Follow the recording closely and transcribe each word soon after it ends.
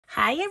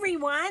Hi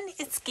everyone,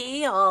 it's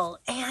Gail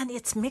and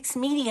it's Mixed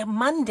Media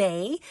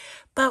Monday.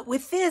 But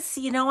with this,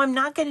 I'm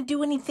not going to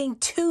do anything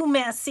too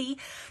messy.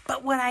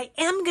 But what I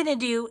am going to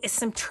do is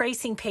some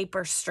tracing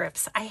paper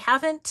strips. I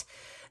haven't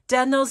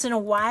done those in a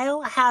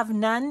while. I have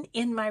none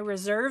in my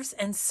reserves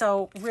and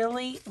so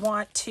really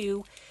want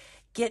to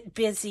get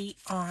busy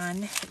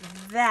on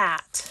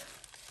that.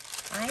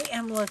 I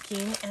am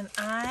looking and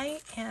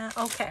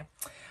okay.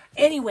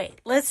 Anyway,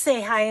 let's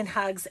say hi and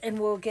hugs and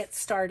we'll get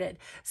started.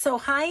 So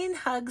hi and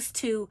hugs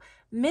to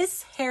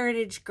Miss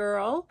Heritage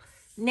Girl,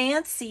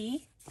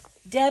 Nancy,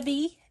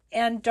 Debbie,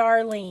 and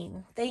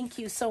Darlene. Thank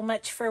you so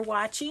much for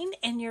watching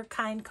and your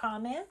kind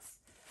comments.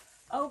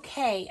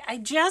 Okay, I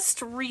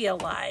just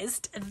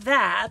realized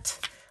that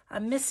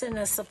I'm missing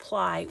a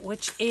supply,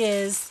 which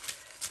is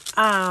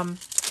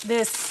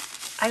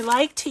this. I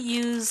like to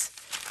use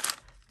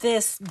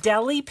this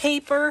deli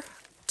paper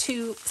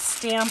to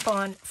stamp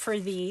on for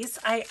these.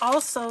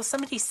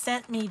 Somebody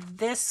sent me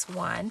this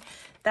one.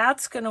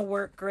 That's going to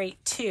work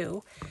great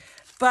too.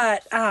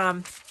 But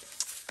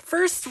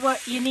first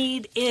what you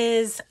need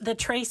is the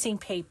tracing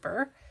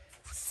paper.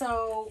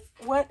 So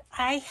what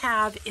I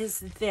have is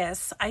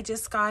this. I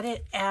just got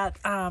it at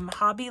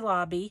Hobby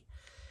Lobby,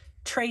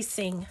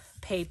 tracing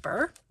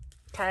paper.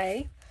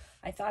 Okay.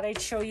 I thought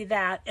I'd show you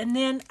that. And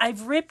then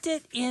I've ripped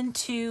it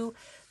into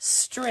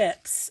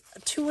strips,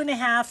 2.5,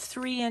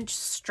 3-inch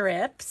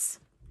strips.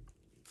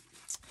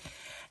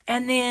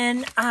 And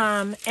then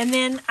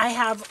I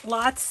have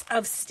lots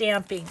of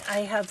stamping.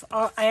 I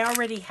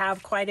already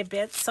have quite a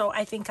bit, so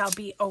I think I'll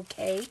be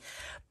okay.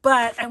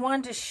 But I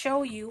wanted to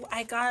show you,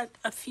 I got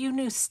a few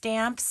new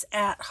stamps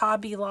at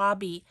Hobby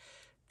Lobby.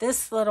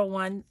 This little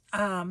one,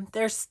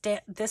 this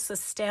is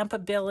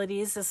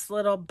Stampabilities, this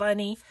little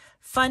bunny.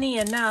 Funny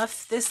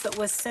enough, this that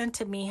was sent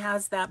to me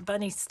has that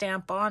bunny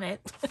stamp on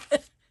it.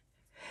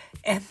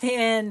 And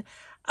then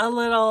a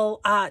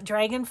little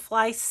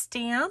dragonfly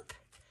stamp.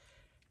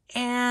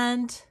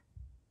 And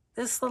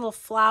this little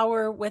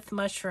flower with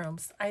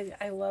mushrooms.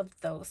 I love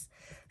those.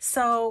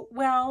 So,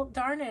 well,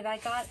 darn it, I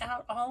got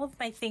out all of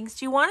my things.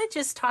 Do you want to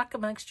just talk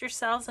amongst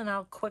yourselves and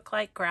I'll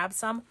grab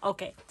some?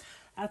 Okay,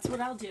 that's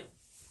what I'll do.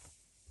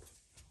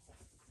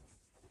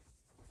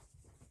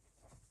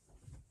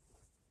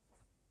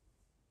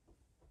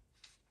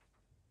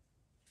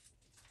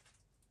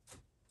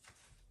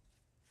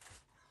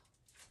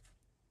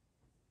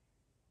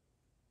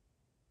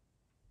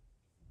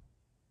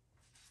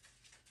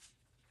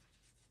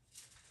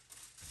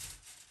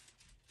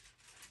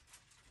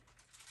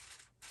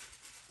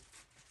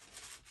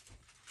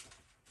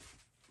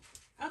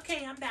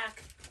 Okay, I'm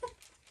back.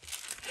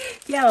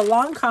 You had a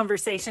long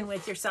conversation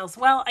with yourselves.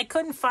 Well, I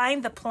couldn't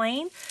find the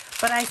plain,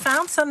 but I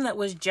found some that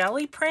was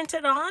jelly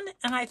printed on,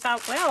 and I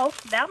thought, well,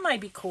 that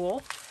might be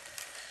cool.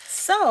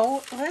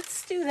 So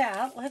let's do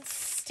that. Let's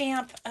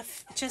stamp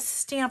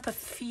a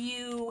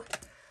few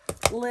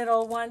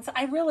little ones.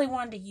 I really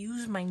wanted to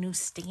use my new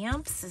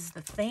stamps is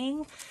the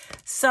thing.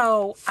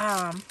 So,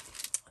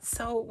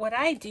 so what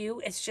I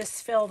do is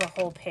just fill the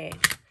whole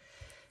page,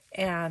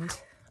 and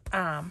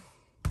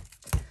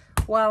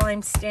while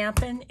I'm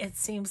stamping, it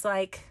seems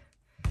like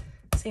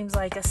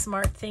a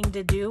smart thing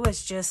to do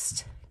is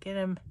just get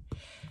them,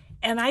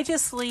 and I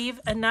just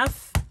leave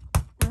enough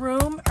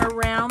room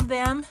around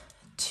them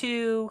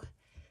to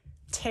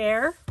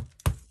tear.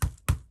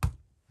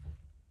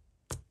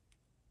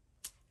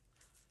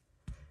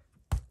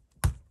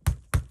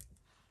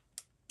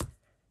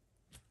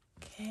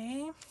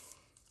 Okay,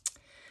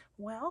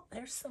 well,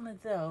 there's some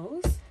of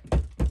those,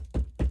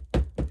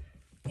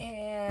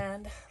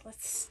 and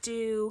let's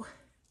do,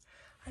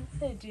 I'm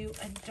going to do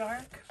a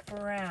dark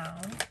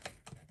brown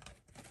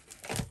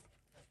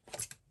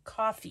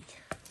coffee,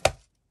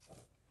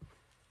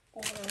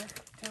 or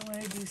do I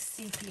want to do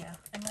sepia?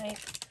 I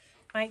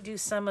might do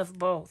some of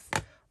both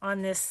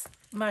on this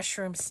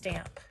mushroom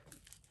stamp.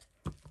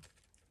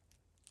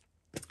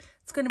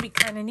 It's going to be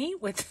kind of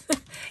neat with,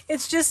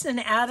 it's just an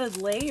added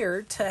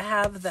layer to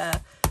have the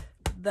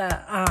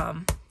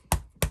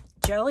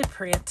jelly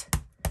print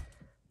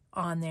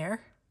on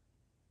there.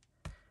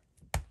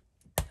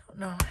 I don't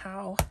know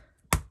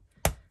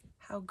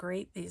how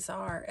great these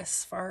are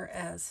as far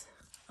as,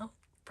 oh,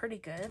 pretty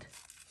good.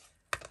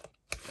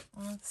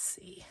 Let's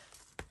see.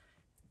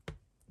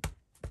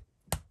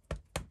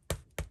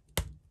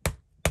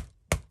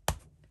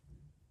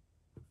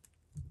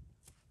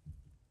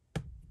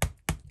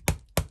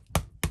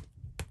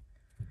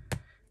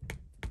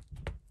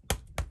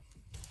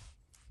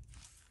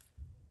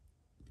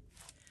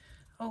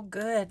 Oh,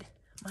 good.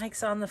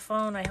 Mike's on the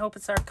phone. I hope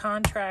it's our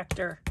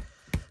contractor.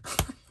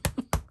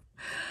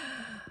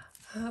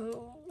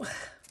 Oh,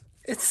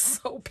 it's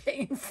so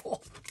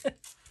painful.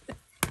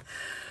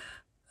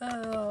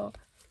 Oh,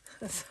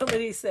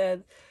 somebody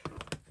said,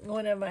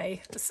 one of my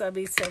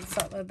subbies said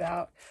something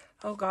about,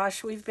 oh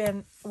gosh, we've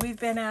been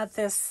at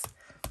this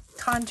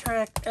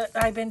contract.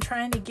 I've been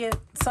trying to get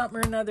something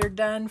or another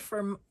done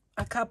for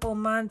a couple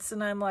months,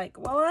 and I'm like,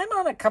 well, I'm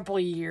on a couple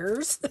of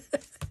years.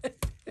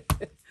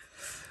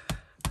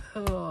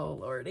 Oh,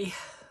 Lordy.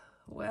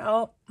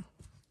 Well,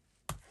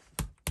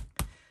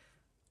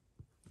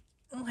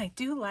 Oh, I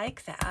do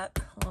like that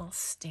little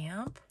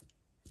stamp.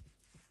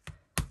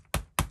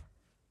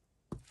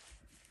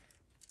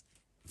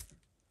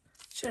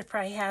 Should have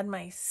probably had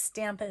my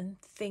stamping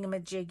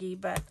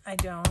thingamajiggy, but I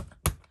don't.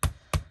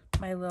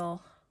 My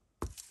little,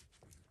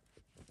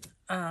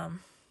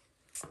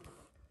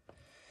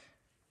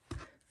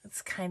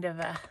 it's kind of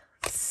a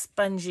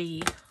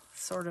spongy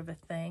sort of a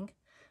thing.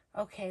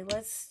 Okay,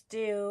 let's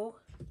do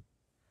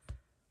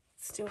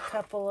a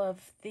couple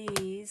of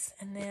these,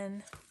 and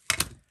then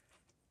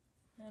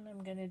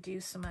I'm going to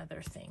do some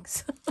other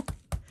things.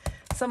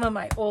 Some of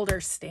my older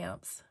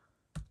stamps.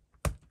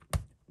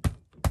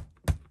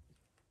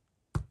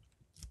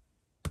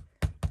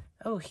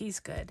 Oh, he's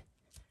good.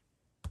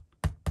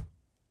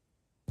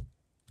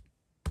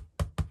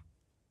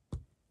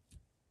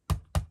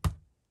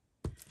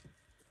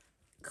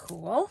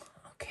 Cool.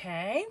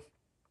 Okay.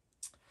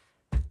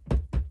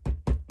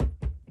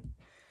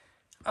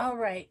 All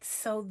right.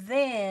 So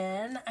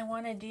then I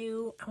want to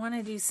do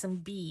some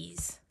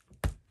bees.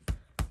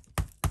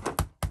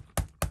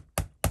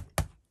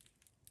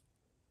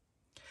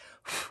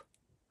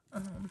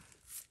 Got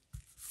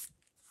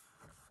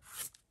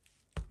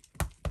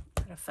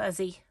a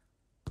fuzzy.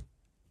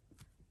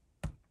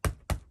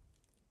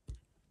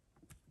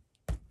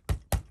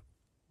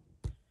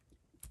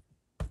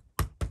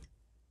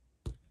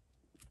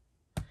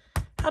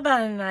 How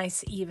about a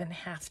nice even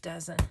half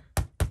dozen?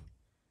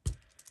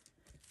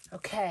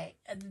 Okay,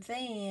 and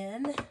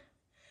then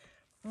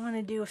I want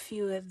to do a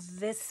few of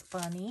this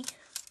bunny.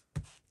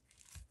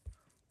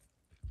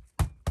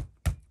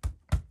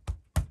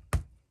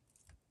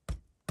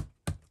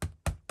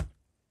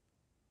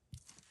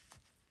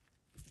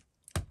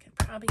 Can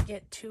probably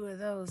get 2 of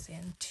those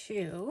in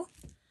too.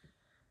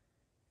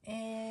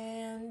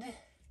 And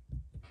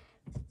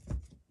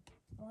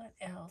what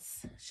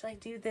else? Should I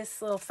do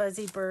this little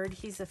fuzzy bird?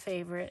 He's a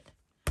favorite.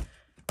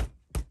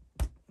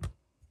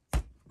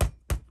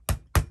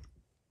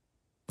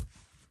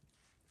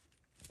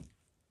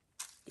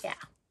 Yeah.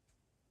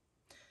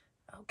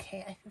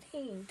 Okay, I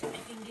think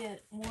I can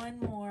get one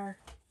more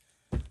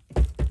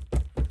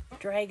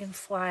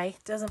dragonfly.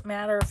 Doesn't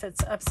matter if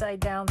it's upside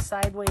down,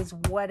 sideways,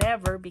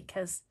 whatever,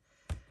 because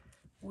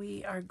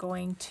we are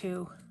going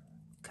to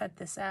cut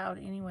this out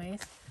anyways.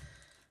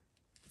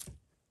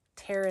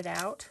 Tear it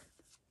out.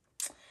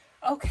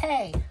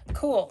 Okay,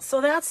 cool.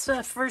 So that's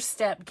the first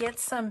step. Get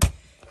some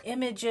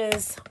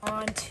images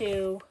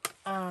onto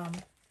your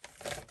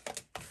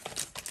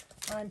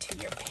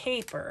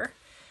paper.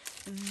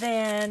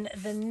 Then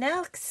the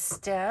next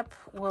step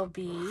will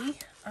be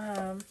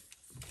I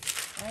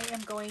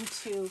am going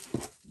to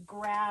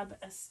grab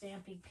a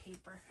stamping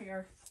paper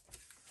here.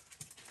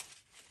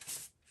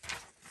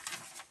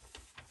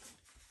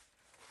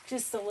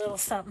 Just a little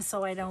something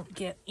so I don't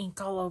get ink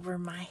all over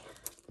my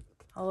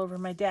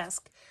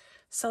desk.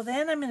 So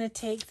then I'm going to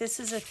take, this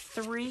is a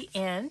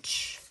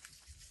 3-inch,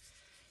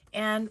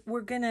 and we're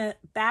going to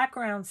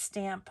background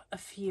stamp a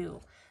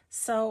few.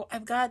 So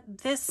I've got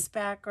this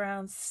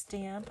background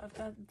stamp. I've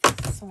got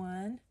this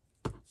one.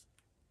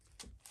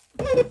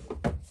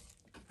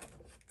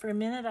 For a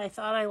minute, I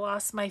thought I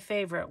lost my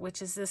favorite,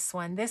 which is this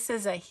one. This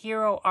is a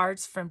Hero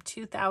Arts from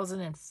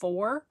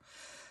 2004.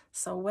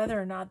 So whether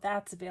or not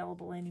that's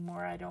available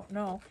anymore, I don't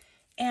know.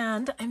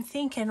 And I'm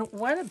thinking,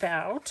 what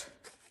about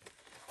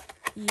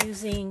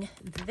using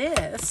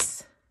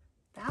this?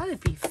 That would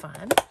be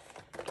fun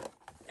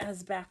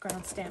as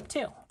background stamp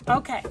too.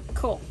 Okay,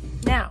 cool.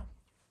 Now,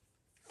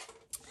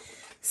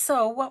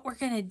 so what we're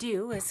going to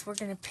do is we're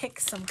going to pick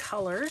some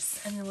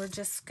colors, and then we're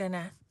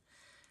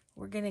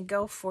going to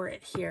go for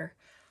it here.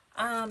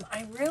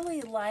 I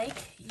really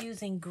like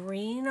using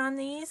green on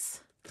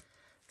these.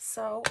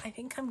 So I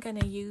think I'm going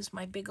to use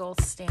my big old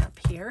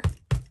stamp here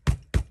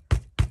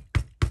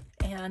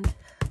and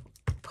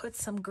put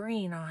some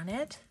green on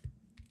it.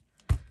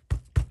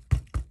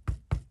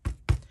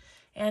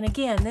 And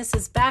again, this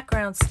is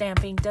background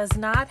stamping, does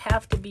not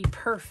have to be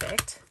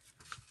perfect.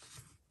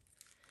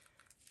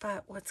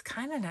 But what's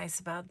kind of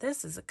nice about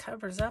this is it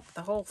covers up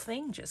the whole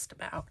thing just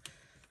about.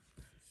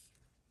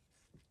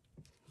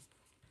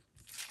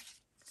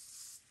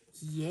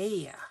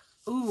 Yeah.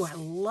 Ooh, I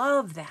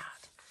love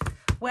that.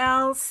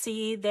 Well,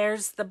 see,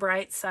 there's the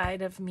bright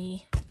side of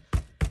me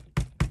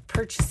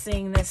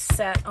purchasing this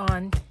set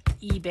on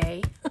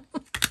eBay.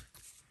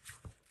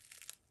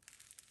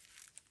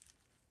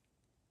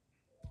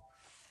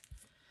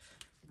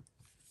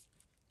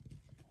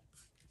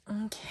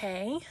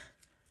 Okay.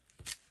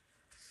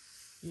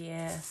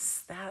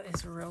 Yes, that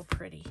is real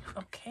pretty.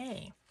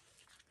 Okay.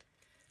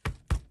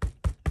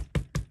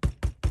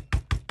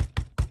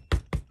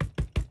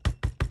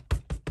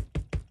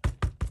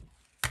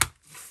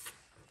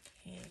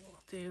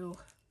 Do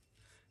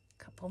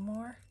a couple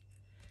more.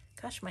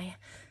 Gosh, my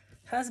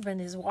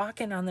husband is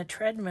walking on the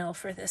treadmill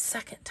for the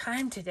second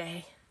time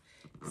today.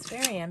 He's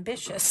very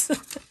ambitious.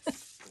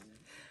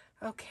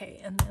 Okay,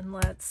 and then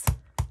let's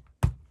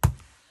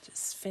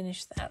just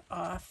finish that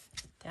off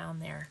down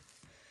there.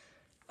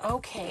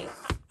 Okay,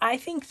 I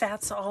think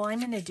that's all I'm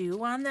going to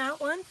do on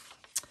that one.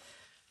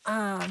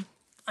 I'm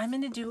I'm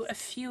going to do a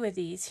few of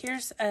these.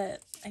 Here's I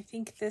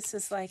think this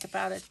is like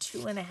about a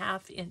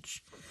 2.5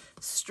 inch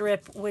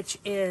strip, which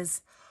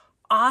is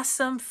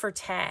awesome for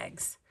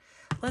tags.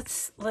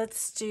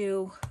 Let's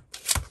do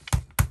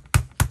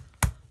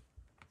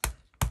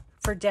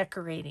for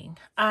decorating.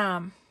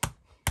 And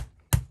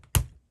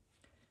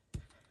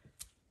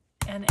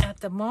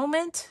at the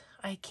moment,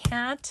 I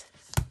can't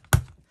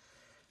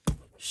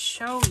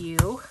show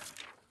you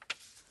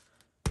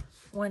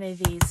one of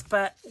these,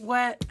 but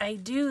what I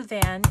do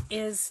then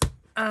is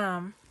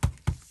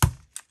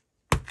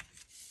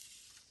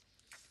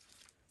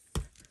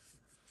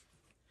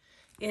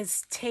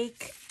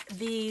take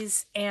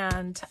these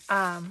and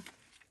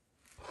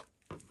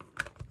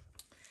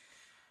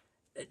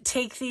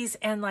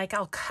like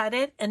I'll cut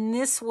it, and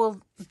this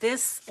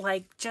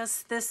like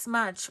just this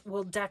much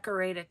will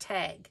decorate a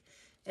tag,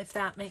 if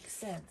that makes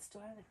sense. Do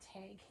I have a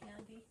tag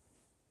handy?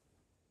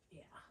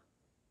 Yeah.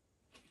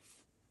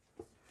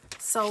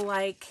 So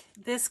like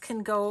this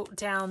can go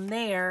down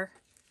there,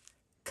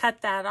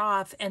 cut that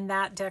off, and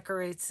that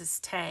decorates this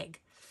tag.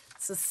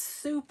 It's a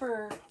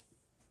super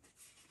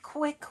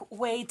quick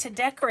way to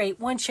decorate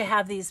once you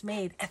have these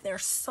made, and they're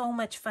so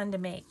much fun to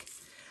make.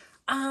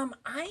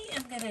 I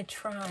am going to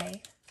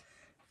try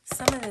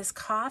some of this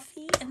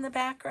coffee in the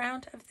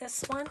background of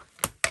this one.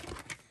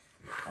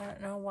 I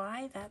don't know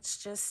why. It's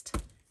just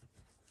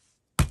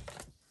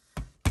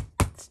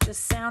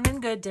sounding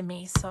good to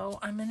me, so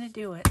I'm going to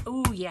do it.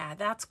 Oh, yeah,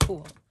 that's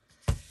cool.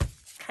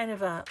 Kind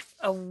of a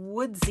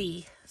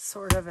woodsy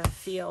sort of a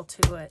feel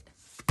to it.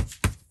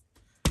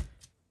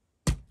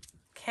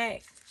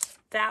 Okay,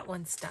 that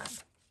one's done.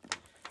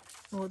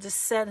 We'll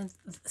just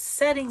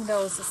setting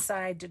those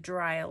aside to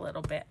dry a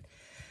little bit.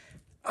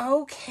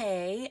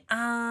 Okay,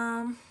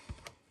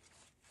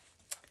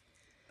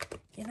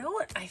 you know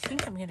what I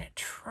think I'm gonna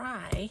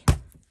try?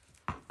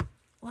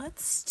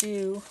 Let's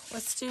do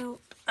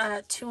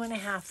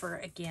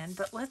 2.5 again,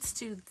 but let's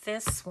do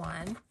this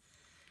one.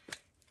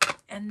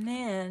 And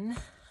then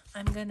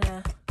I'm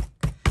gonna,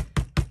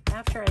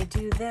 after I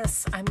do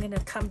this, I'm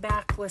gonna come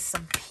back with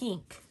some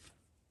pink.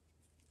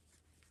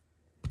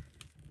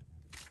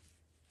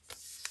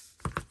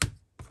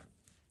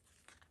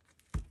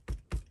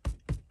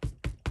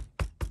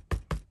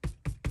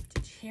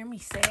 Did you hear me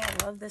say I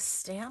love this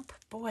stamp?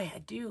 Boy, I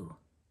do.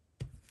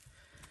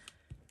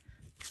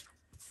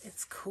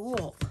 It's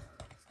cool.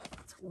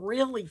 It's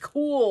really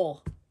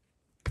cool.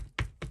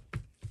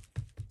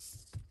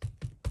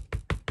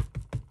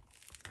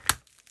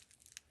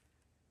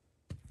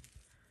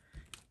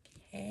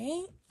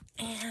 Okay,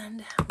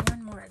 and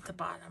one more at the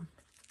bottom.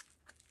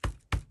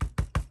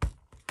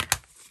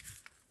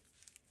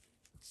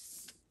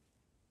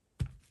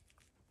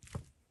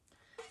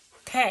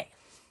 Okay.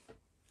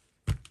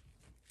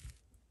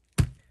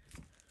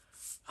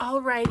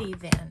 Alrighty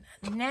then.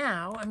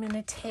 Now I'm going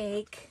to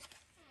take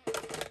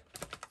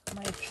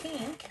my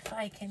pink, if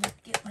I can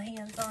get my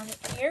hands on it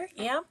here.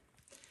 Yeah.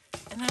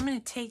 And I'm going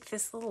to take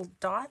this little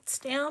dot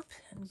stamp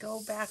and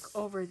go back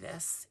over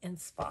this in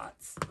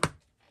spots.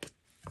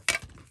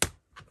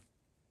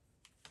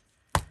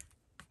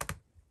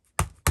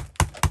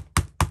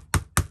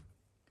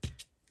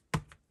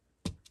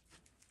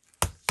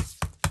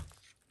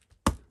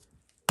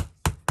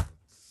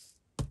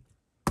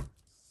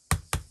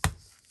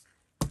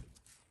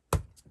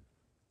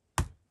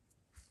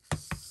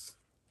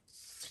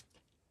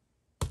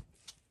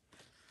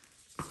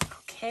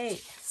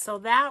 Okay, so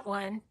that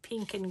one,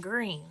 pink and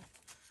green.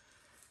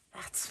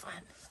 That's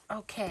fun.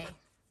 Okay.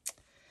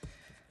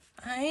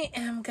 I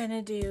am going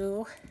to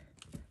do,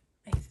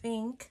 I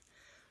think,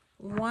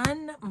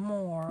 one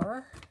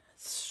more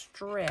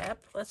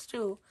strip. Let's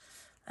do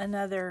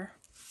another.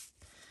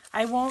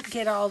 I won't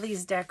get all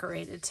these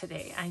decorated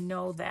today. I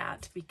know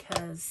that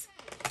because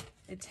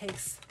it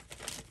takes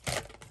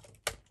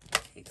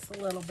a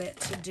little bit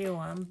to do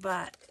them,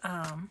 but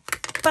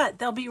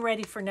they'll be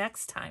ready for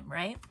next time,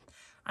 right?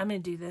 I'm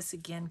going to do this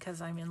again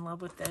because I'm in love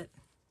with it.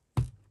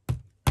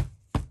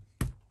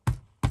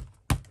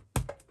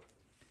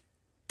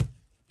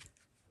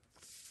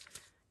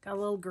 Got a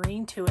little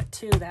green to it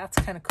too. That's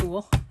kind of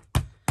cool.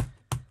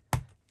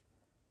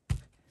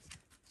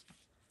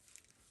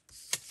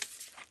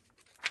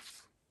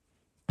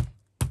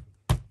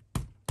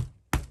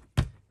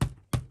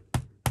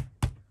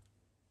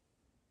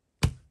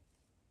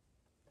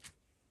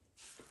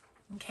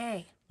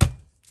 Okay.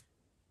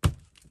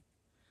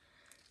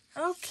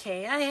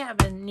 Okay, I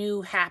have a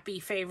new happy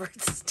favorite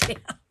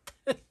stamp.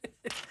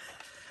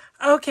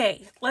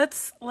 Okay,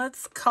 let's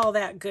call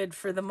that good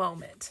for the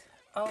moment.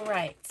 All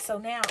right, so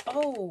now,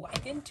 oh, I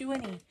didn't do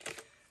any,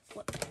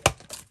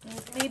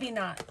 maybe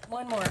not,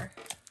 one more.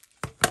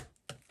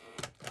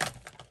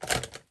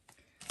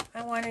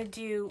 I want to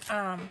do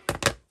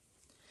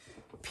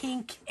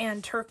pink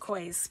and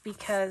turquoise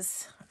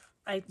because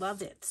I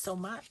love it so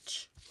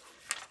much.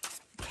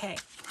 Okay.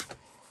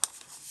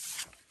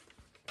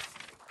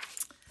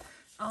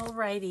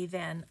 Alrighty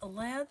then,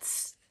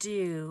 let's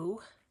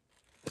do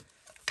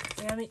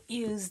We haven't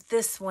used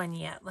this one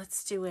yet.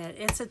 Let's do it.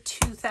 It's a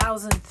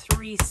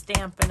 2003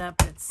 Stampin' Up,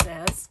 it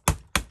says.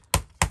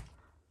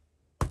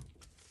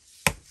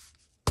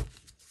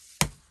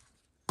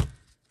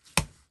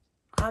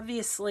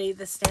 Obviously,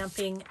 the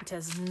stamping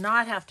does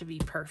not have to be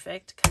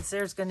perfect because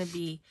there's going to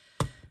be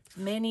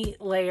many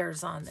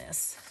layers on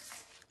this.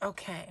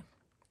 Okay.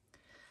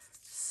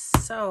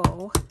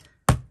 So,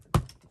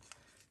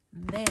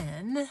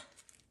 then,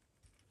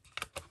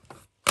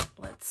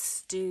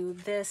 let's do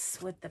this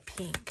with the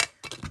pink.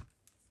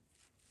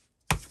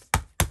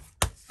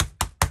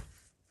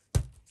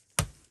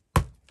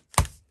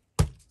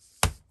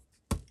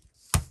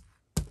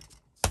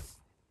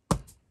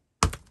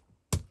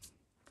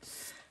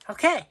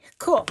 Okay,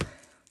 cool.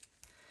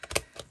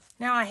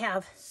 Now I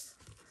have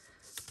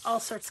all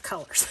sorts of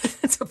colors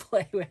to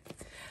play with.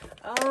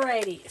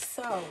 Alrighty,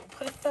 so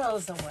put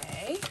those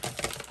away.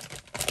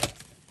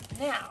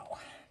 Now,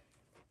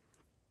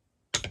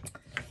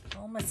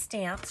 all my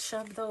stamps,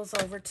 shove those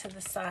over to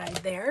the side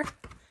there.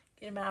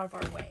 Get them out of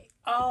our way.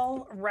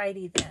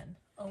 Alrighty then.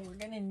 Oh, we're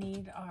gonna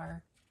need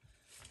our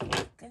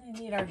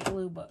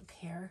glue book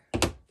here.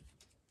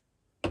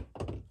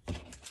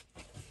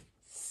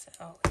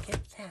 So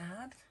get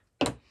that.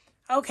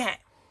 Okay,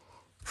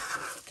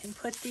 can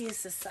put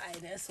these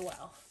aside as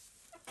well.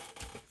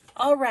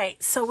 All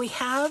right, so we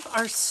have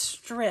our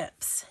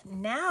strips.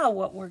 Now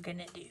what we're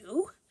gonna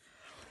do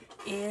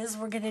is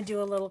we're gonna do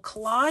a little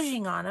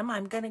collaging on them.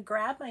 I'm gonna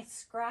grab my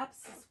scraps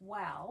as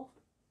well.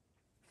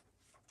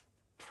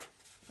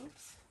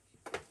 Oops.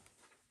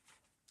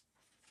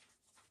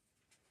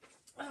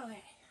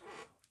 Okay,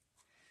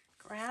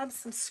 grab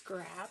some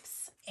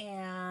scraps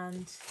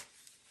and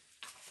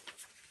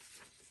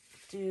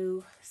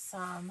do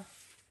some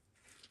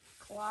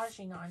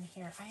collaging on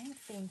here. I'm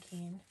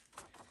thinking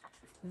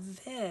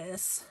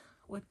this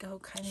would go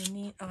kind of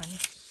neat on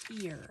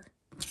here.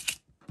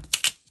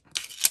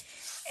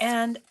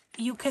 And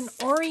you can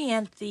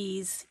orient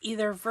these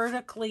either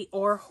vertically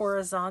or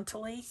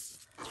horizontally.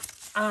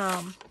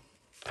 I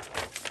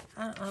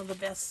don't know the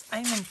best.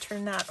 I'm going to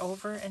turn that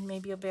over and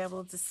maybe you'll be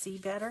able to see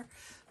better.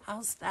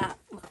 How's that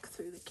look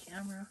through the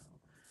camera?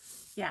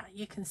 Yeah,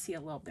 you can see a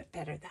little bit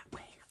better that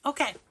way.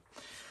 Okay.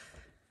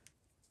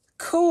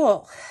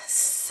 Cool.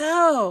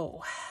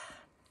 So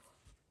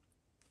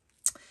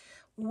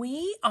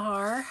we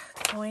are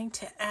going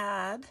to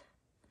add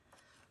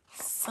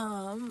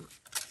some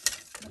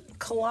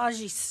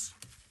collage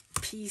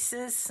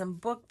pieces, some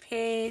book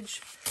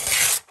page,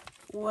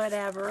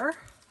 whatever.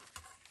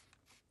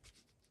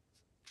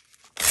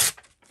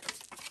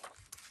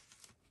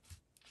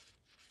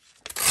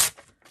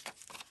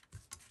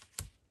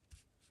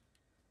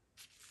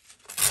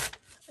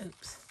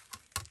 Oops.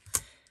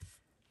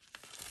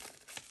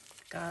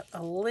 Got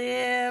a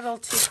little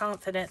too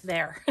confident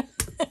there.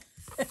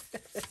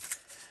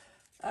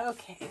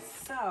 Okay,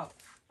 so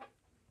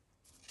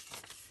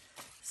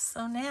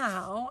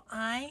now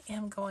I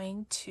am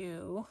going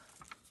to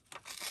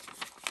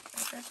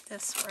rip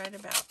this right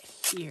about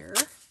here.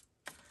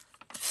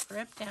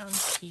 Rip down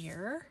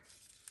here.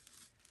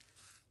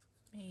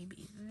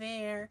 Maybe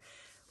there.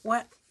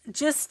 What,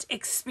 just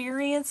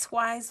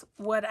experience-wise,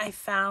 what I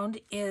found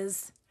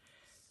is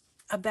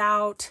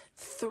about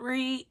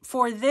 3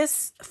 for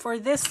this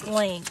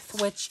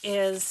length, which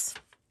is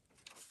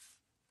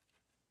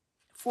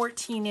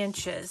 14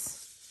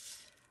 inches,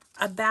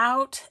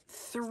 about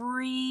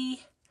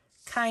 3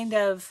 kind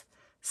of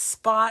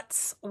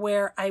spots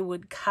where I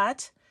would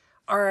cut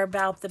are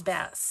about the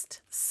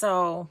best.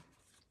 So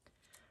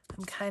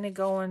I'm kind of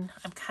going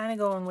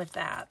with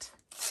that.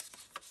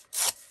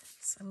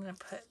 So I'm going to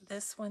put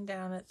this one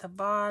down at the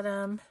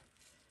bottom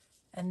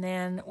and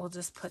then we'll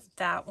just put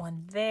that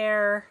one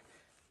there.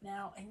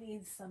 Now I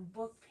need some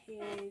book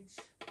page.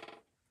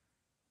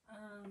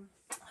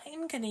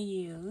 I'm going to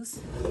use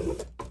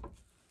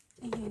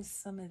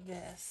some of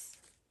this.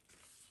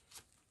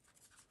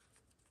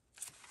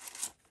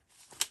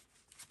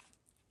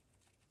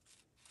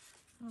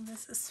 Oh,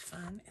 this is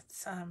fun.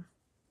 It's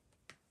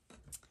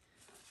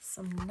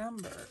some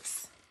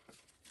numbers.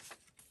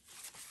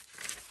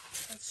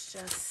 Let's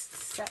just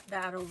set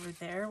that over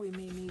there. We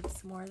may need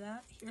some more of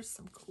that. Here's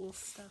some cool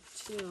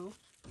stuff too.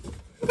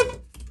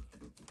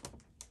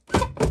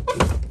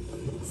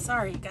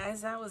 Sorry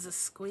guys, that was a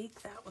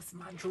squeak. That was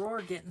my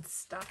drawer getting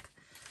stuck.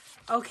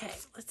 Okay,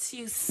 let's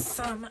use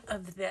some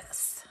of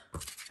this.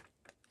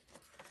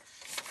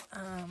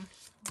 I'm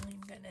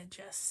gonna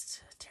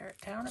just tear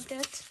it down a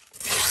bit.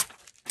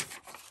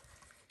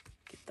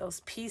 Get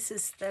those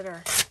pieces that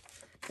are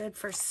good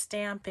for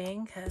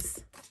stamping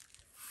because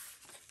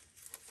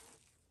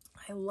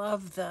I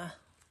love the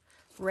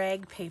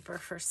rag paper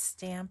for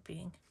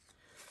stamping.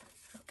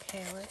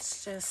 Okay,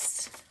 let's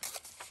just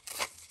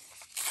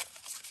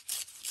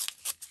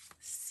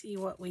see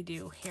what we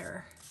do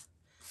here.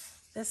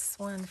 This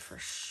one for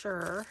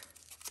sure.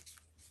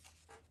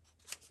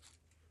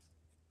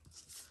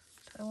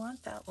 Do I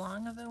want that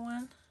long of a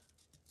one?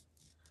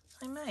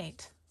 I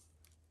might.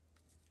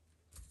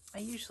 I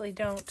usually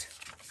don't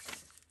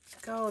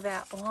go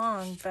that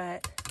long,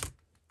 but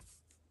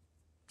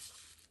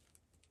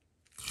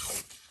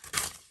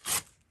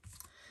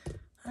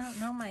I don't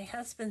know, my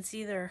husband's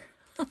either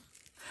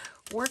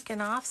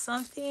working off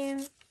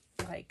something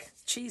like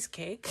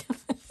cheesecake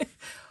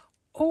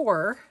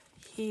or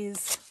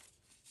he's,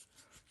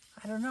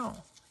 I don't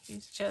know,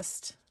 he's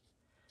just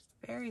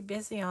very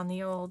busy on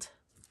the old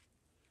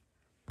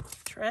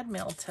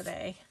treadmill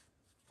today.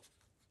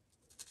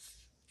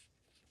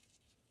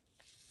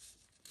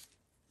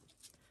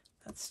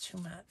 That's too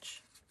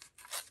much.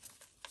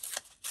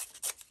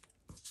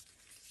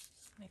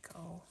 Let me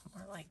go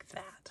more like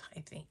that,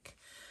 I think.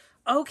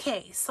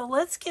 Okay, so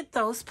let's get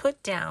those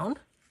put down.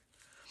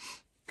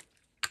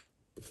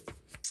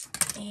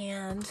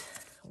 And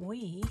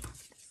we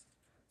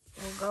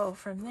will go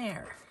from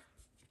there.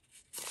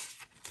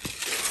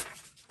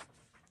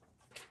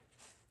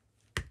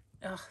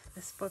 Oh,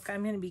 this book,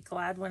 I'm going to be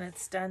glad when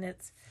it's done.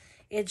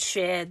 It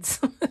sheds.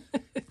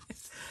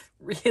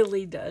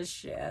 Really does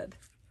shed.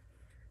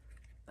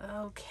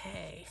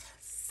 Okay,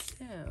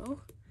 so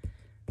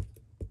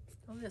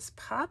I'll just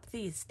pop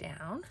these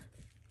down.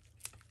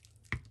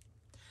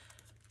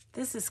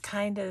 This is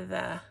kind of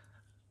the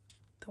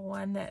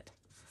one that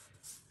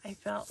I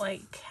felt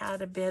like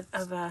had a bit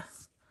of a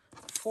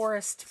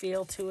forest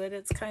feel to it.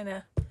 It's kind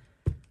of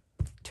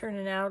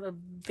turning out a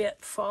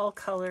bit fall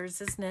colors,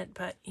 isn't it?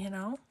 But, you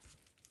know,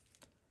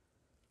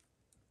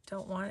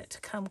 don't want it to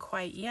come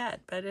quite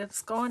yet, but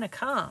it's going to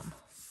come.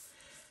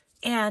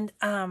 And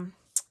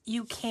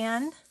you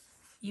can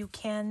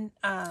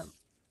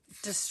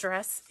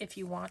distress if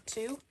you want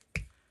to.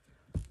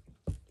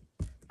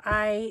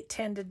 I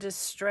tend to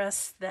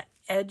distress the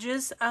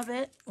edges of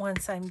it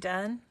once I'm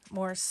done,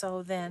 more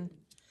so than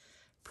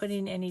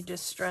putting any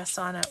distress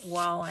on it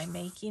while I'm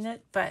making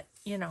it. But,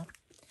 you know,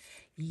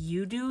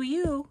 you do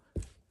you.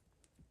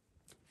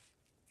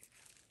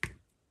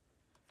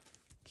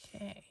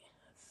 Okay,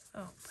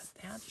 so put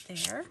that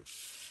there.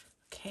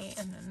 Okay,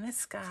 and then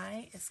this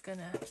guy is going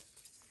to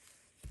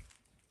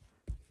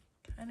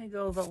kind of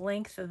go the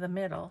length of the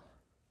middle.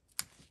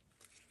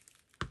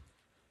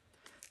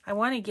 I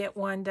want to get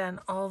one done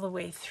all the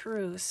way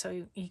through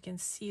so you can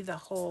see the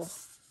whole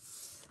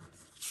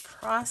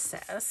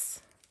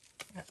process,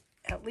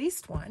 at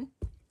least one.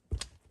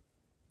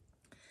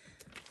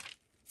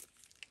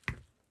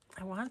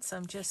 I want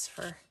some just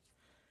for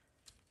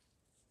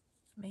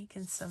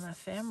making some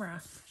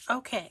ephemera.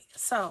 Okay,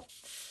 so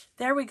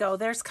there we go.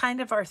 There's kind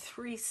of our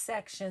 3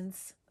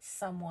 sections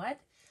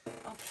somewhat.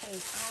 Okay,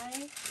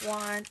 I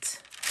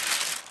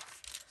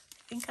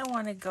think I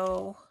want to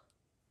go,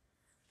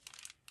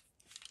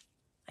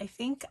 I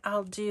think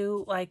I'll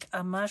do like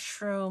a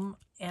mushroom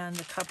and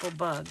a couple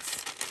bugs.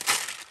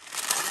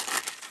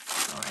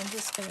 So I'm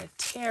just going to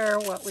tear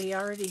what we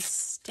already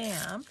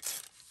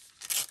stamped.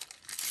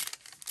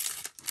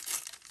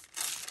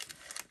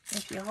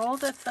 If you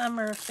hold a thumb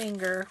or a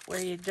finger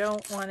where you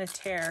don't want to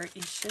tear,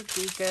 you should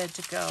be good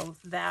to go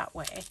that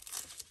way.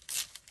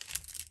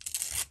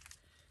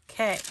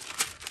 Okay.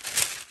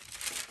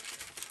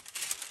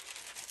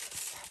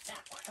 Set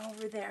that one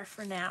over there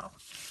for now.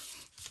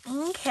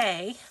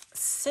 Okay,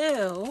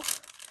 so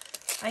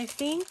I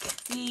think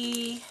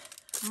the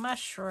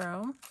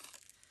mushroom,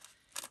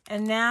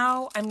 and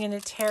now I'm going to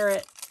tear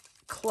it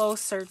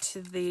closer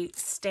to the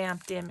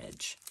stamped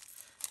image.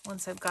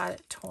 Once I've got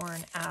it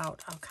torn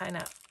out, I'll kind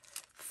of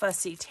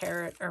fussy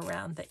tear it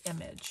around the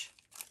image.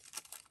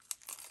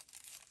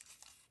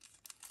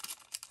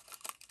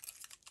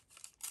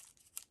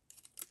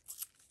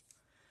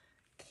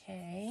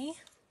 Okay.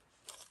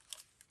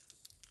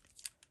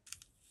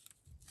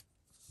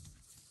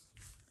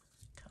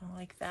 Kind of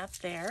like that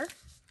there.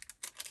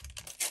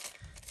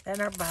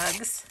 Then our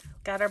bugs.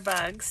 Got our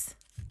bugs.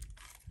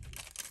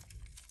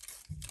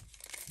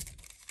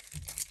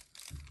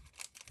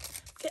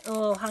 Getting a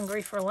little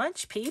hungry for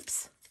lunch,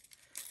 peeps.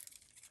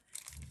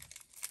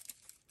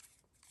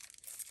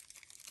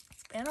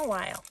 It's been a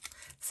while.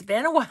 It's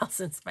been a while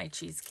since my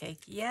cheesecake.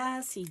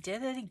 Yes, he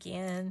did it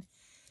again.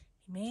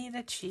 He made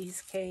a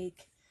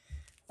cheesecake.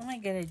 What am I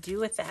going to do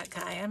with that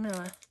guy?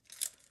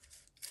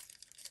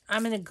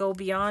 I'm gonna go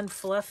beyond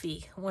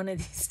fluffy one of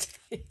these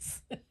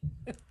days.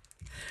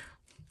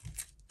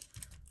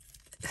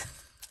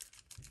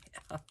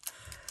 Yeah.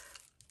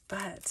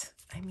 But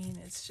I mean,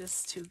 it's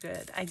just too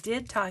good. I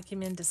did talk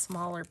him into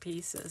smaller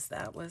pieces.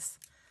 That was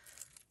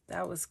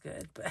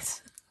good,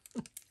 but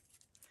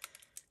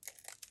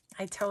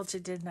I told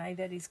you, didn't I,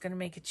 that he's gonna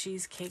make a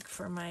cheesecake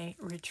for my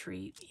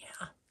retreat.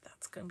 Yeah,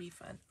 that's gonna be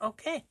fun.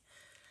 Okay.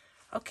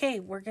 Okay,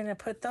 we're gonna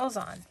put those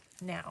on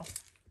now.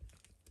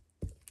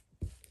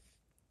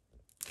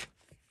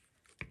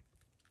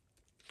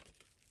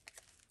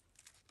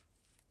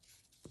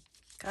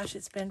 Gosh,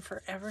 it's been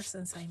forever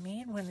since I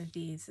made one of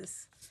these.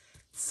 It's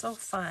so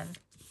fun.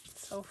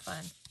 So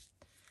fun.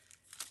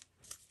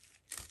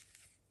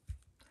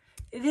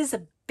 It is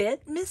a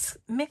bit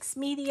mixed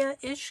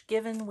media-ish,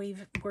 given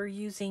we're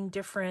using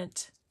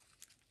different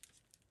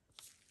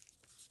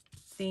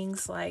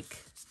things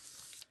like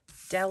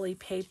deli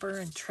paper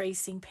and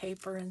tracing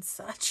paper and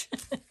such.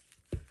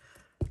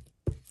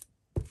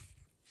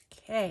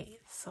 Okay,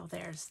 so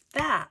there's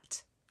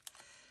that.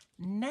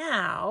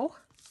 Now,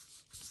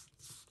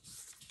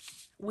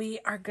 we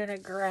are going to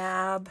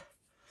grab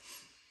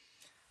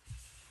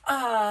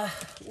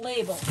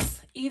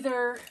labels.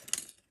 Either,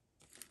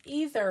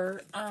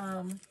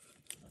 let's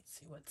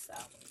see, what's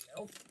that one?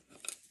 Nope.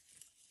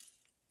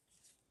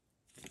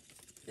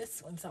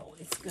 This one's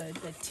always good,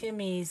 but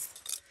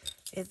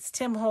it's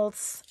Tim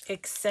Holtz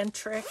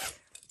Eccentric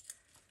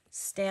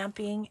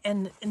stamping,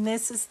 and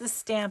this is the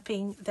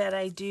stamping that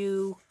I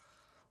do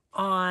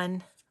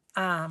on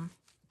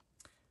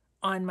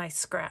my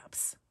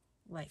scraps,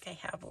 like I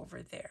have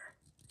over there.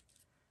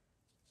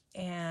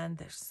 And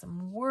there's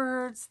some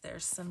words,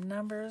 there's some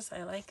numbers.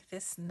 I like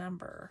this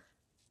number.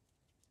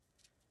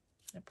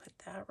 I'm gonna put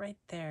that right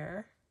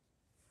there.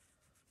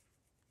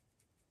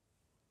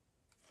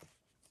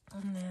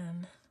 And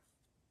then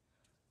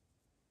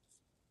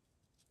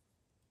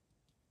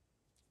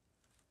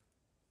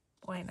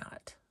why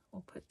not?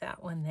 We'll put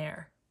that one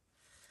there.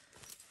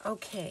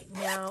 Okay,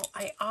 now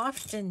I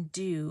often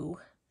do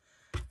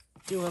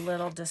a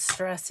little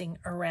distressing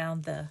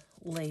around the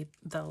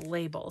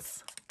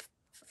labels.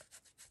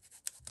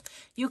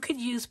 You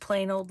could use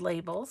plain old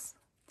labels.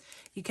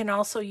 You can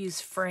also use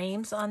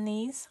frames on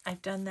these.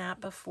 I've done that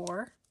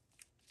before.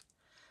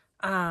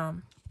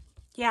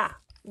 Yeah,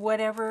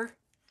 whatever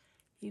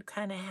you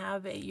kind of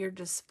have at your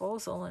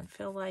disposal and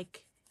feel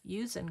like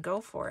using,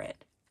 go for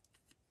it.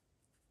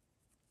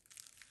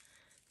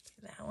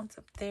 That one's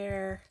up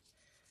there.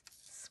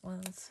 This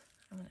one's,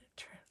 I'm going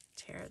to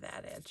tear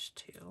that edge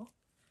too.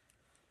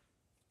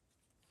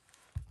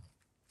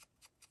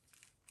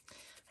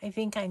 I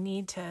think I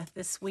need to,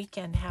 this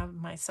weekend, have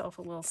myself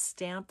a little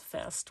stamp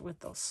fest with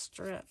those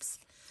strips,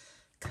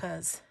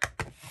 because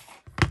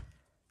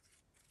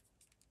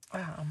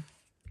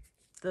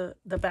the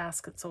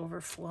basket's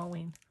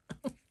overflowing.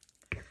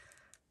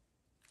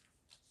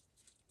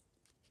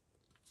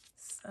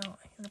 So I'm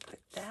going to put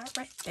that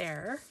right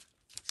there.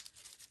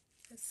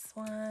 This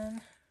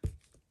one.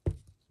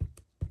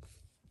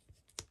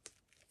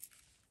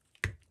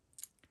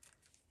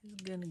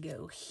 Is going to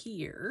go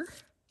here.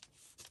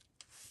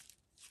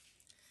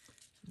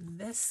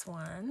 This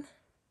one.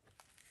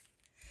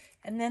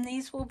 And then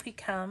these will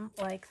become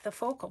like the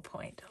focal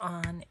point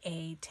on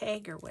a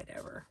tag or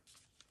whatever.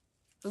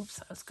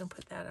 Oops, I was going to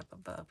put that up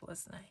above,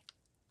 wasn't I?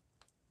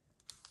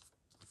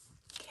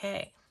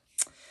 Okay.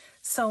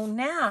 So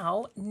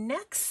now,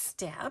 next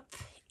step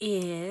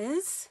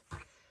is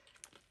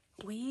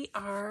we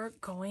are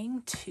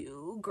going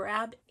to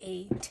grab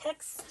a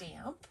text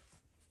stamp.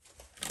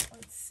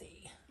 Let's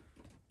see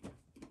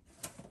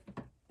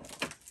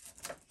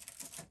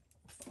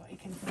if I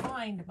can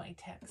find my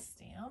text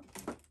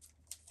stamp.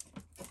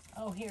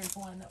 Oh, here's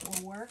one that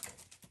will work.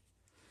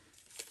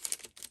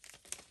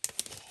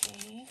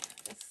 Okay,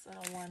 this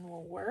little one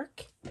will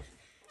work.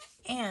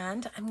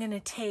 And I'm going to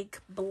take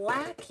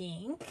black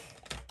ink,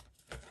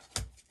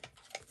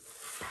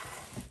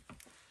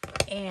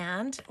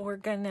 and we're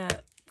going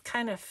to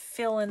kind of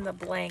fill in the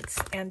blanks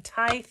and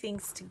tie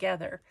things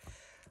together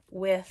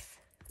with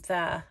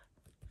the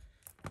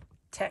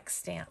text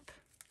stamp,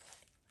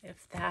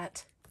 if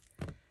that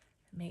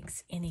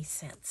makes any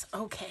sense.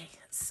 Okay,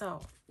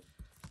 so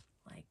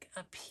like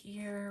up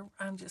here,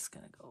 I'm just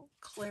going to go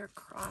clear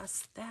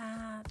across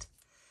that.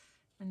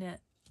 I'm going to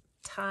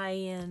tie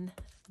in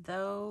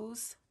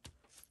those.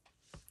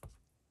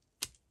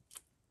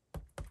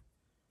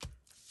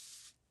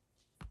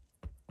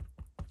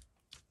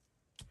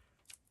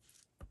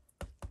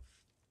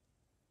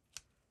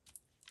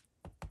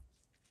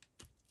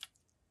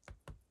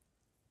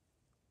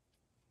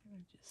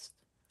 Just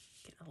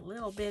get a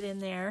little bit in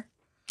there.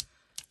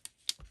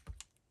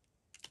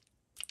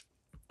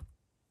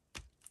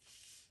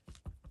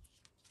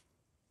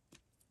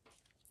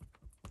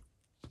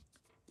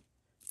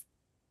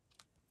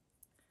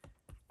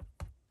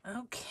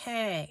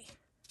 Okay.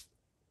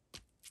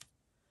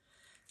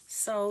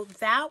 So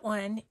that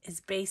one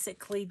is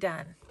basically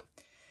done.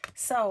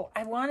 So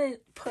I want to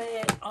put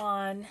it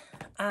on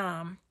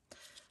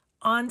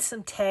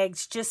some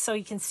tags just so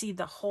you can see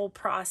the whole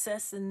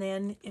process, and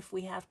then if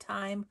we have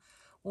time,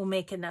 we'll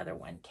make another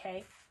one,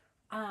 okay?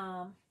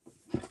 I'm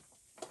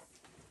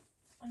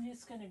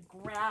just going to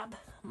grab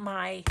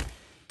my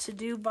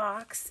to-do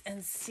box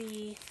and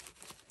see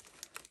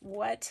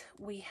what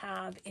we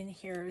have in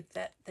here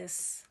that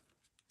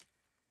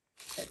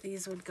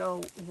these would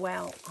go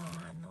well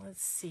on.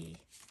 Let's see.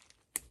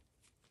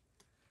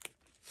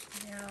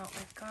 Now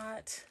I've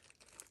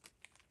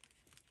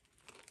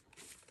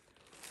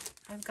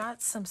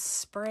got some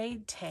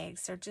sprayed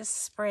tags. They're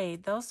just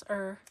sprayed.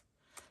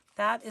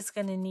 That is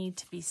going to need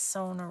to be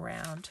sewn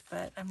around,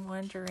 but I'm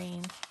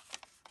wondering,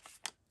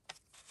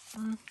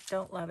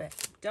 don't love it.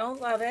 Don't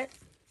love it.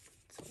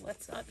 So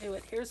let's not do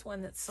it. Here's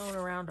one that's sewn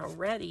around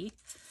already.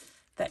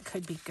 That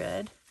could be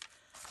good.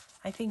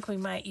 I think we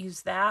might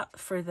use that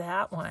for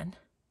that one.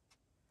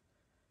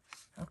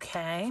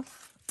 Okay.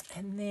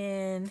 And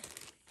then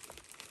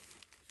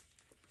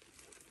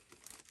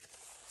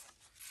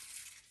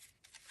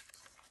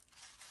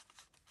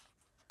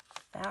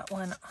that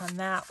one on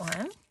that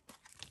one.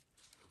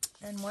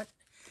 And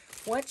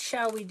what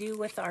shall we do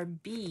with our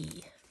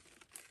B?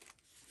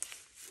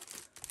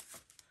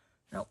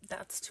 Nope,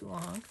 that's too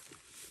long.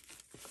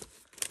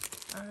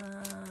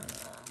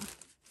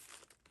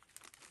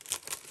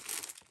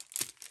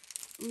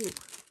 Ooh,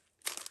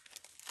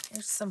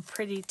 there's some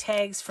pretty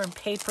tags from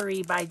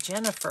Papery by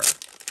Jennifer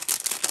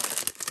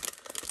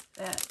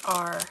that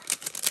are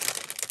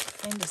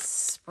kind of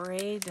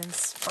sprayed and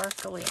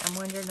sparkly. I'm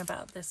wondering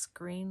about this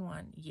green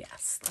one.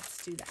 Yes,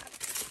 let's do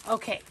that.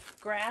 Okay,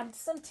 grab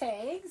some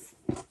tags.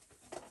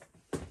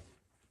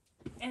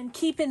 And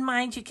keep in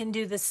mind you can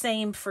do the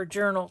same for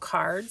journal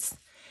cards.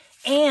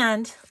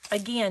 And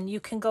again,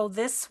 you can go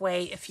this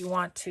way if you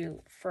want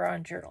to for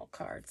on journal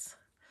cards.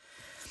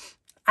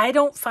 I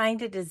don't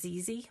find it as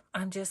easy,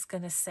 I'm just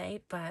going to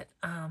say, but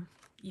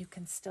you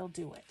can still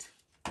do it.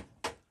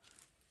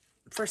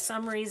 For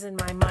some reason,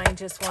 my mind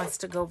just wants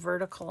to go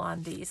vertical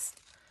on these.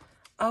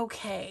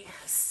 Okay,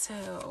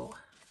 so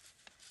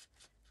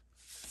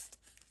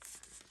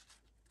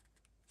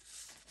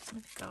I'm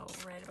going to go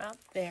right about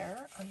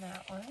there on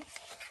that one.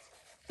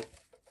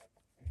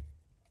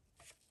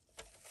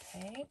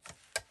 Okay.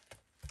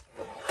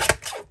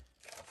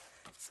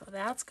 So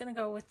that's going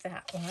to go with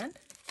that one.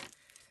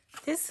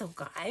 This little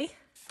guy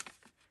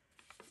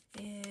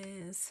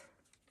is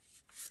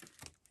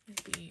going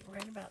to be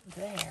right about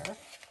there.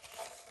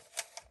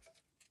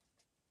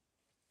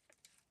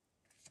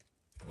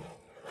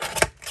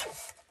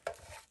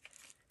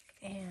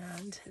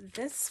 And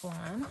this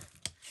one,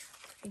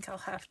 I think I'll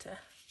have to,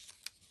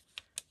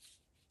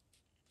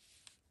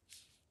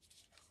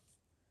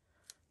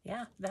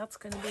 yeah, that's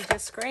going to be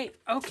just great.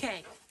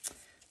 Okay,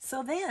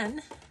 so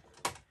then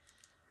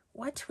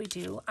what we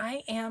do,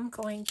 I am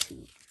going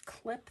to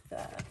clip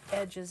the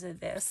edges of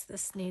this.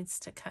 This needs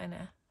to kind of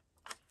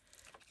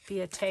be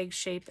a tag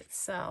shape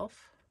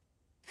itself.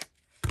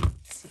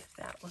 Let's see if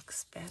that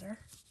looks better.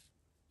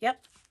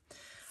 Yep.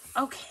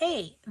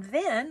 Okay,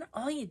 then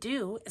all you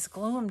do is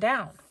glue them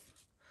down.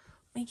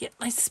 Let me get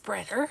my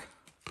spreader.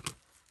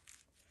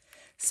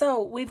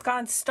 So we've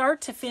gone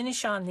start to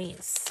finish on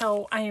these.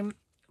 So I'm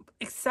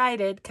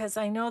excited because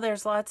I know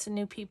there's lots of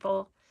new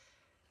people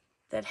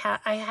that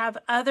I have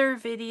other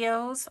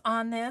videos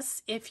on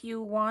this if you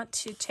want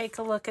to take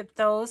a look at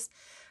those.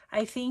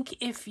 I think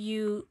if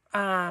you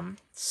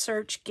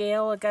search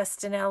Gail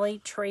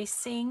Augustinelli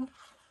tracing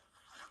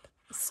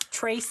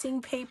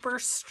paper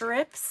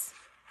strips,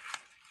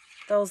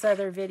 those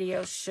other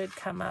videos should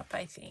come up,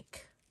 I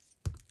think.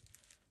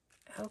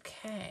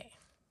 Okay.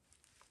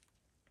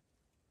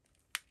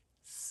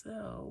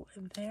 So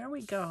there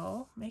we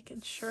go,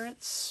 making sure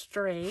it's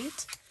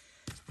straight.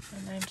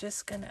 And I'm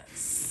just going to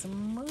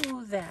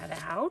smooth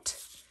that out.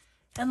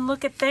 And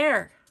look at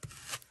there.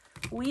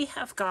 We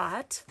have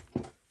got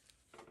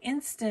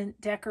instant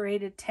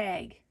decorated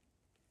tag.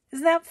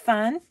 Isn't that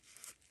fun?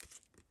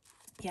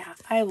 Yeah,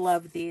 I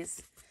love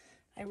these.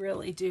 I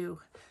really do.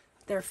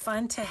 They're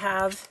fun to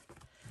have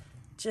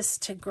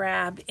just to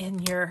grab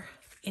in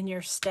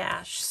your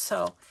stash.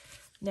 So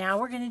now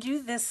we're going to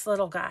do this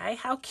little guy.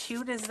 How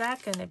cute is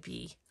that going to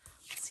be?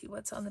 Let's see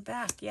what's on the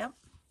back. Yep.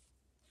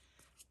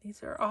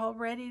 These are all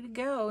ready to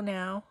go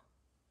now.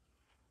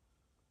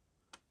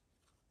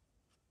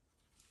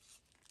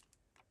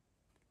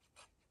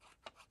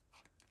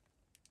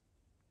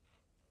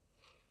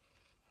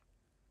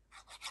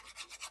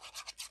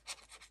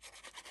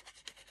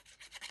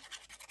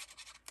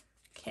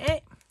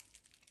 Okay.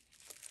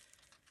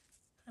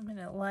 I'm going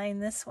to line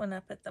this one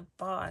up at the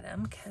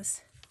bottom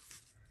because,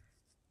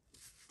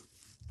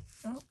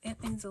 oh,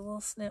 it needs a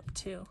little snip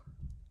too.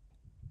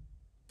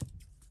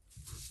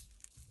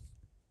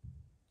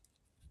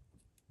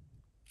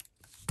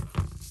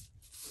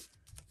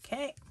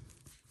 Okay.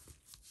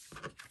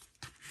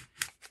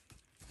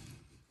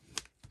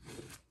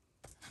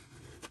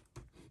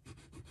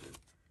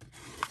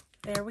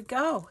 There we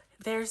go.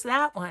 There's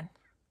that one.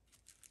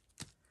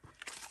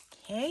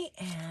 Okay,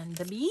 and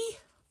the bee.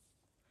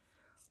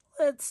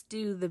 Let's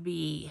do the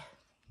bee.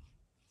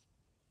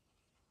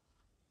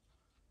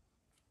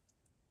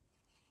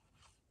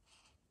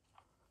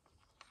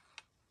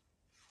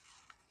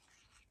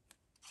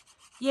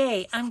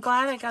 Yay, I'm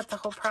glad I got the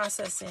whole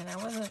process in. I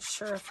wasn't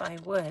sure if I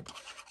would,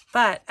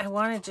 but I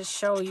wanted to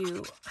show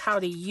you how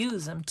to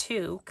use them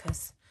too,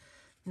 because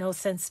no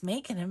sense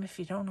making them if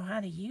you don't know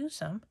how to use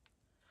them.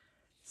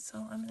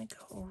 So I'm going to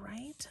go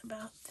right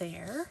about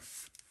there.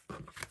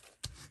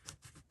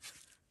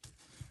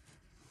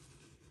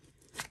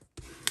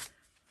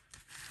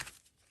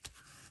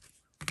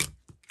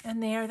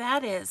 And there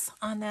that is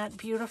on that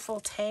beautiful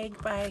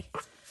tag by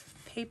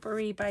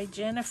Papery by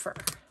Jennifer.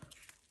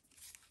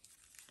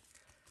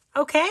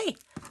 Okay,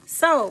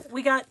 so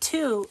we got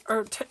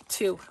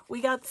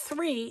we got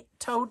three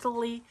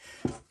totally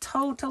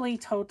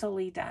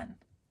done.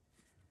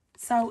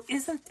 So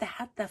isn't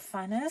that the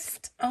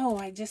funnest? Oh,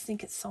 I just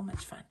think it's so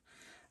much fun.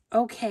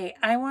 Okay,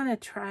 I want to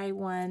try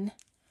one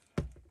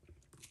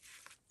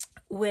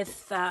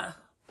with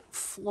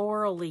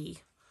florally,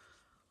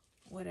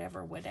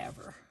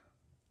 whatever.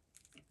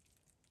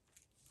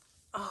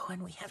 Oh,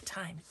 and we have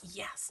time.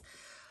 Yes.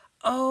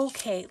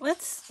 Okay,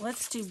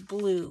 let's do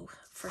blue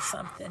for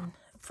something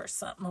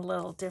a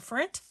little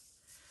different.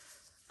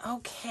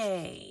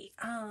 Okay,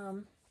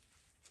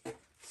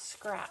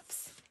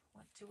 scraps.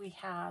 What do we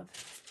have?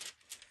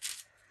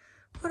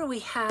 What do we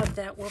have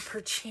that will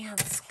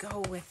perchance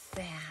go with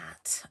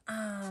that?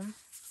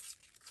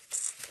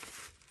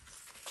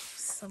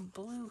 Some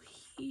blue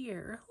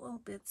here,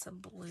 little bits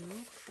of blue.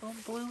 A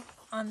little blue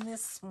on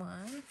this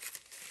one.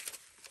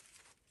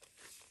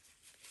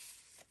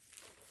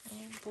 A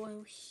little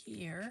blue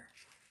here.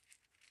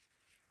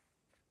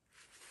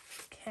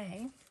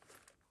 Okay.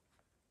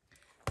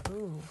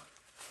 Ooh.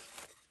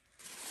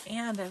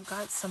 And I've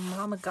got some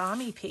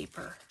mamagami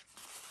paper.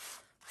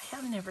 I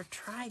have never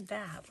tried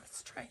that.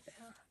 Let's try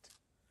that.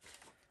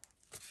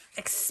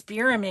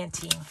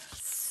 Experimenting.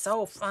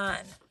 So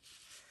fun.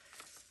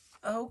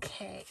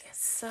 Okay,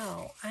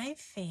 so I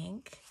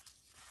think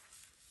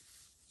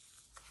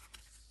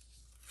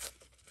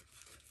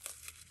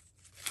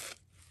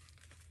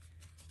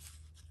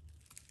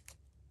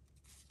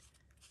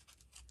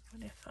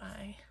what if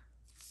I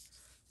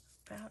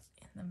about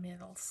in the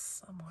middle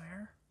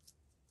somewhere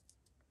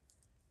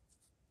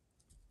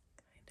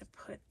kind of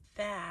put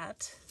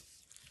that.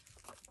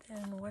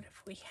 Then what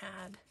if we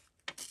had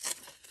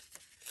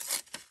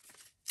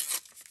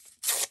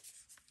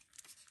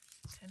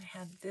kind of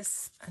had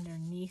this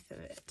underneath of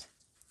it,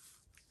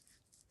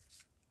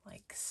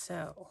 like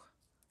so.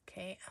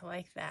 Okay, I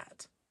like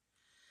that.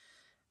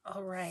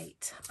 All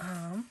right.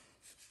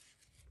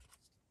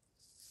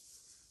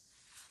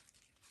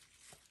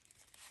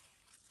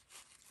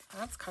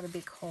 That's got a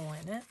big hole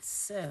in it,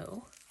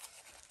 so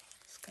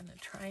I'm just gonna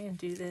try and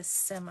do this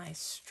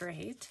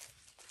semi-straight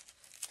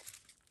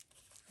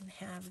and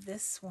have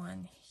this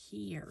one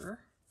here.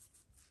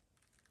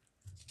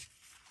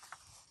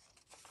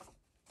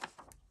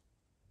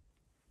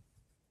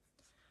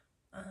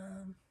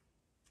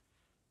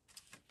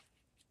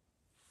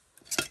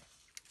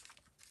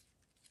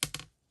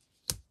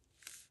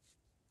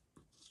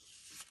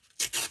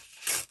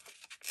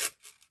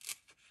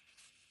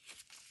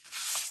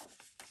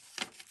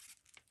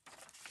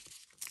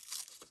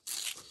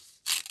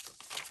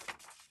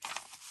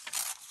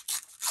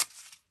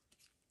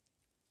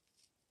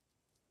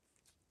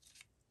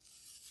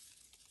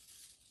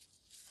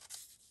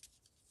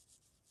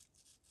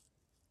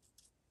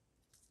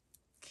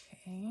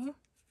 Okay.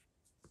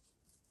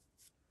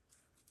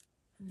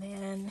 And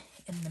then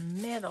in the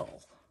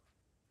middle,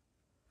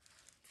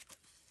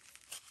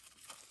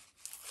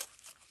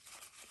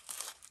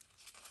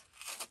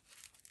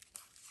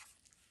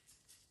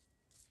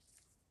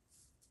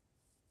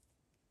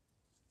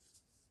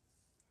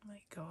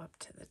 might go up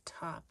to the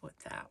top with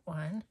that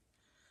one.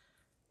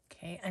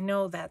 Okay, I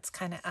know that's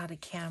kind of out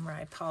of camera.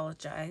 I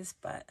apologize,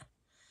 but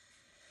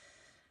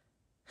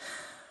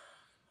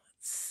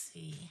let's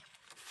see.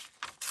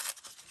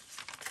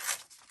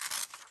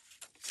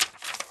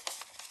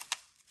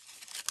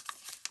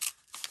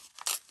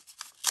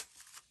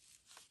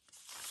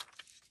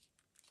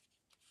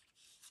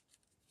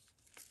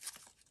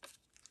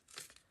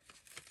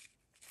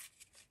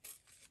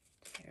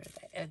 Tear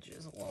the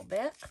edges a little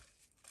bit.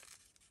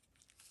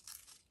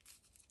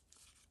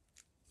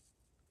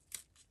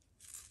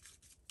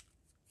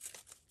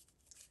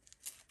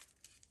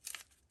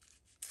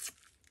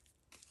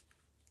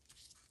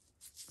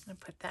 And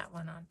put that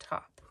one on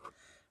top.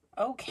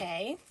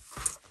 Okay.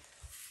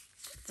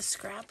 Put the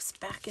scraps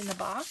back in the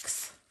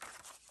box.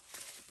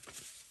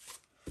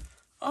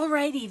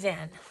 Alrighty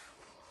then.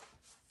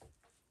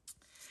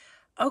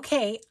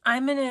 Okay,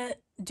 I'm gonna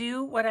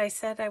do what I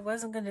said I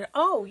wasn't gonna.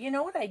 Oh, you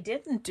know what I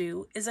didn't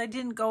do is I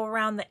didn't go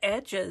around the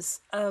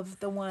edges of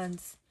the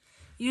ones.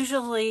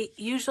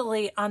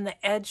 Usually on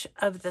the edge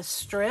of the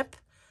strip,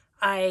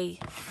 I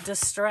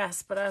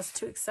distress, but I was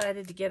too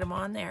excited to get them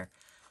on there.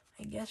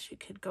 I guess you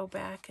could go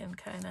back and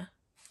kind of,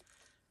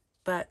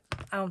 but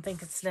I don't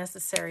think it's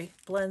necessary.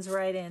 Blends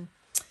right in.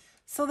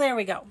 So there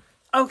we go.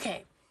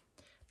 Okay,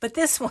 but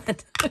this one,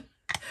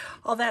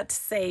 all that to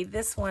say,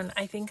 this one,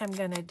 I think I'm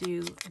going to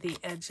do the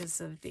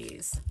edges of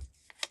these.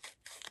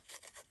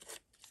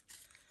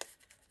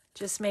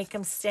 Just make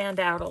them stand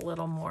out a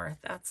little more,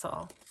 that's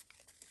all.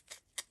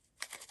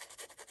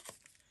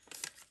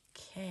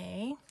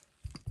 Okay,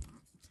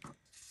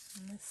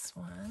 and this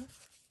one.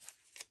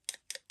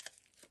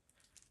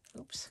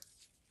 Oops.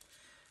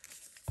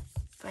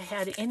 If I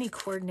had any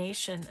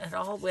coordination at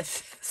all with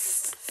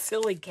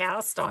silly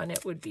cast on,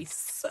 it would be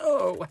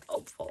so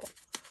helpful.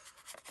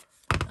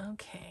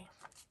 Okay.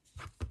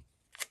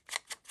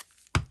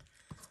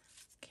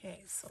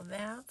 Okay, so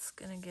that's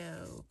gonna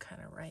go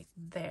kind of right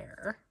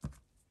there.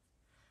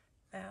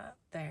 That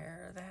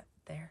there, that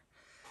there.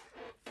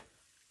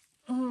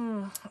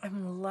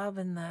 I'm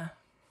loving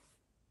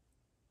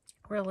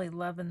really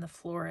loving the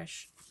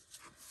flourish.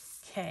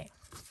 Okay.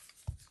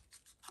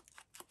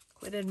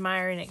 Quit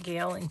admiring it,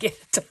 Gail, and get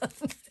it done.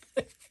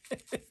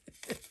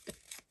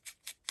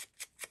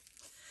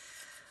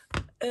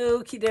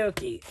 Okie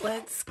dokie.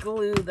 Let's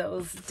glue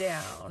those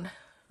down.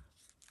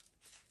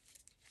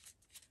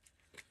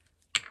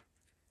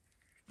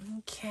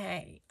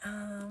 Okay.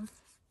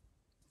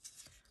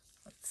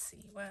 Let's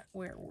see.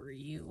 Where were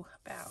you?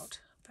 About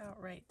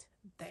about right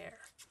there.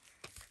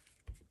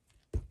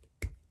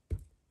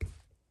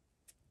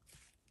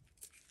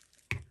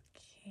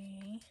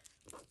 Okay.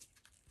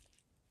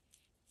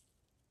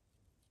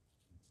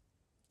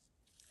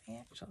 I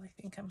actually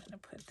think I'm going to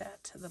put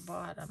that to the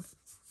bottom.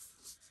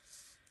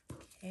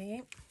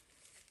 Okay.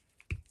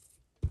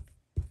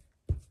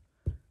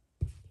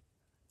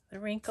 The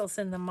wrinkles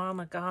in the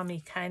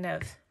Mamagami kind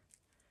of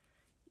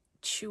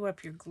chew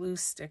up your glue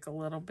stick a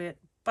little bit,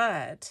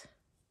 but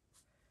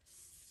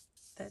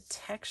the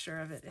texture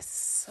of it is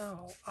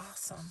so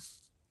awesome.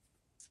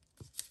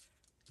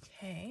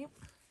 Okay.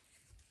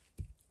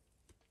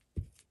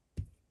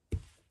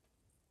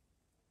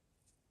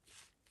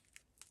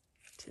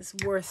 It is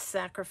worth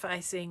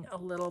sacrificing a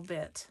little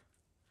bit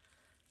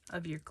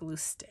of your glue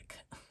stick.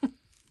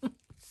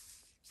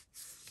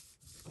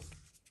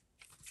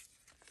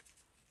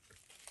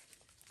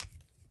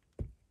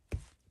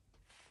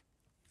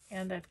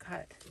 And I've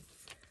got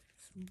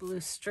some blue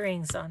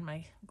strings on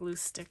my glue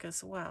stick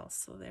as well,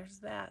 so there's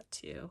that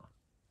too.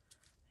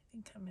 I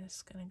think I'm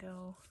just going to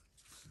go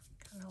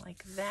kind of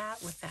like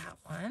that with that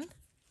one.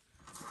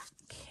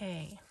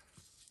 Okay.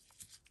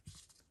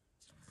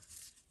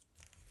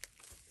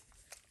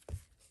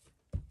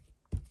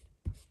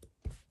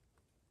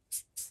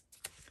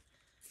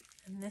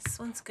 And this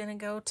one's going to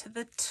go to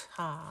the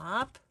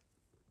top.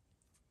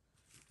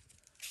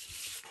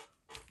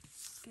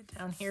 Get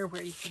down here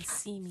where you can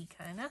see me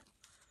kind of.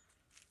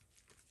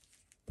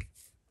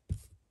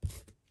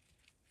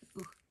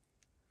 Ooh.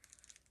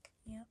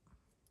 Yep.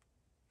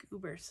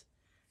 Goobers.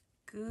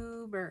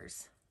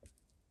 Goobers.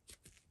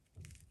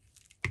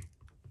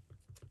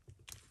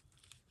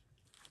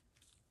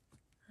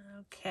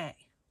 Okay.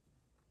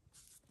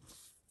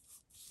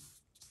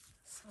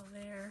 So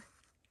there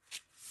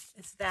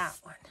is that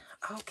one.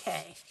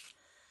 Okay.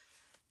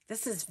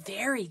 This is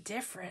very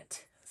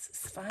different.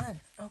 This is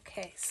fun.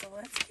 Okay, so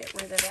let's get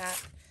rid of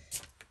that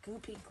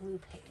goopy glue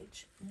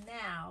page.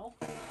 Now,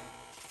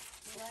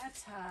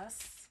 let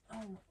us,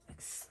 oh,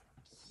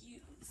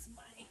 excuse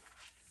my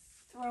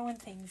throwing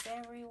things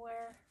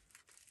everywhere.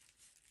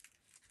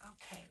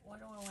 Okay, what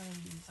do I want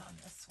to use on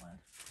this one?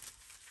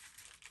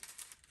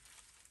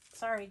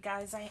 Sorry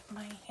guys,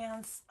 my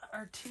hands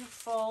are too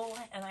full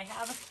and I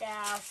have a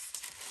cast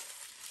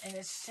and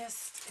it's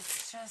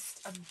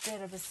just a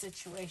bit of a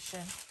situation.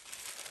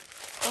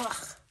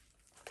 Ugh.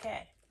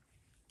 Okay.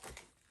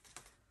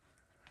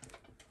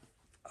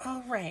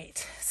 All right,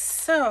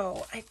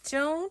 so I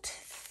don't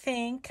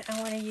think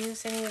I want to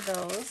use any of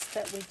those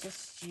that we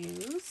just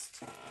used.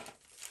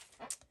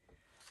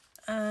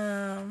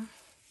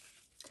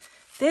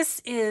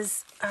 This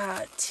is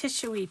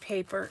tissue-y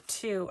paper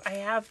too. I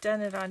have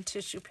done it on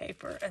tissue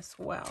paper as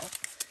well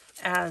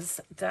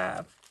as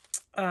the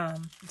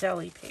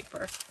deli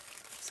paper.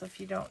 So if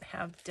you don't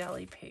have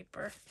deli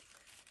paper,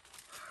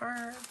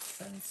 hearts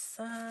and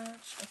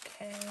such,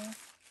 okay.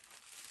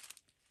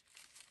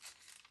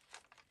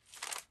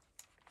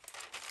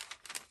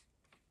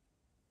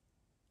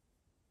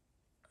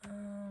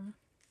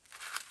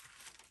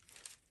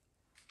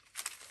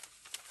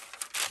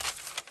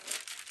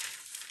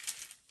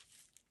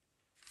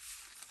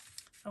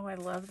 Oh, I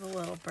love the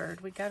little bird.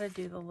 We got to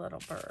do the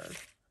little bird,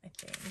 I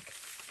think.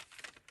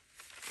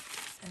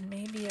 And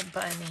maybe a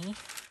bunny.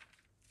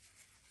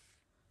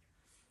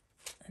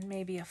 And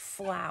maybe a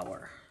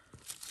flower.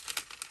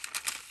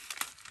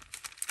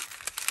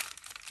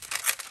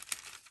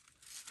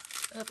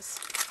 Oops.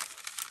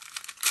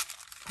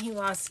 He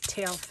lost a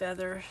tail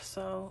feather,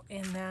 so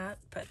in that,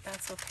 but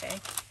that's okay.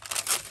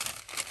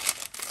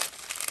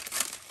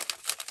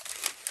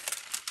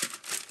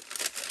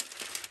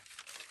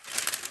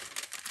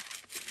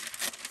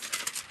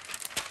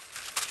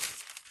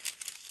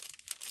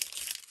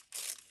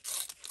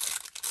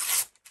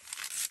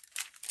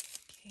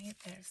 Okay,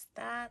 there's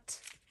that.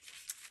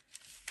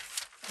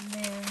 And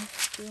then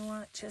we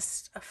want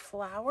just a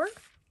flower.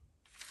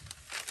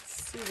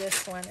 Let's see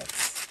this one.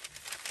 It's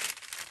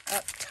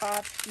up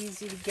top,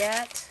 easy to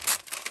get.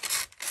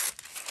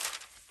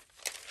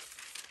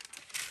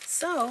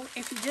 So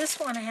if you just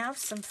want to have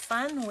some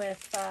fun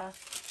with,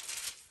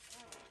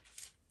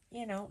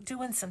 you know,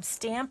 doing some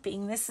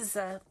stamping, this is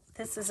a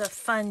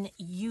fun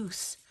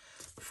use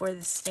for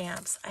the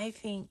stamps. I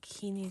think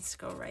he needs to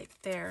go right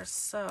there.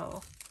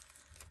 So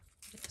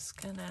I'm just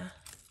gonna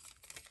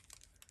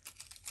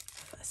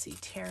fussy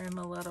tear him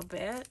a little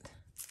bit,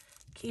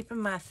 keeping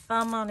my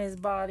thumb on his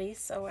body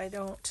so I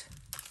don't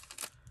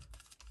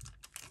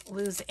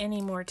lose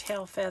any more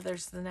tail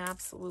feathers than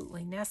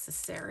absolutely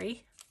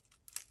necessary.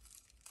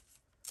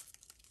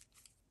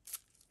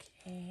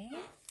 Okay.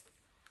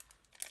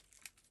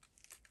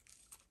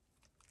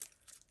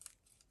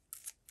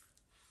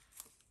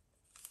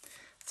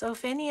 So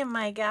if any of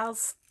my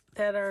gals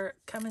that are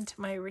coming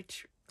to my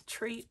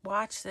retreat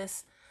watch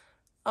this,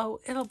 oh,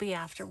 it'll be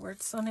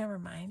afterwards, so never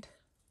mind.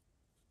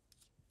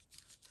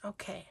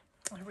 Okay,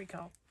 there we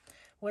go.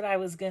 What I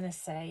was going to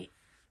say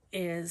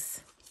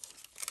is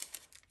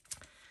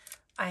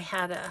I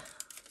had a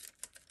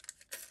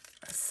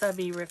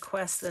subby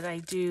request that I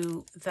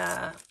do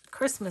the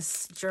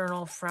Christmas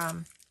journal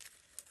from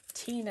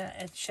Tina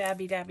at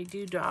Shabby Dabby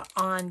Doo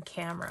on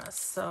camera.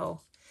 So,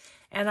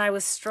 and I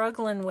was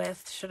struggling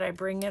with, should I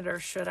bring it or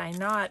should I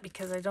not?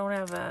 Because I don't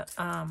have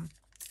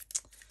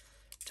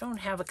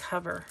a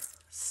cover.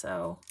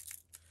 So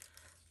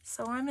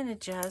I'm going to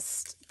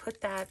just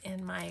put that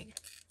in my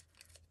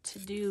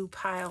to-do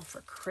pile for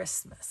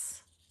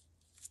Christmas.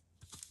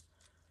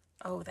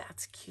 Oh,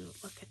 that's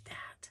cute. Look at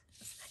that.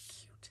 Isn't that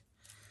cute?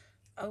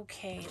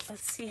 Okay,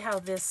 let's see how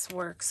this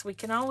works. We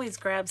can always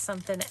grab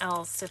something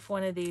else if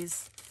one of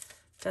these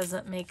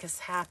doesn't make us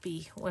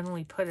happy when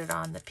we put it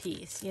on the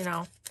piece, you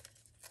know.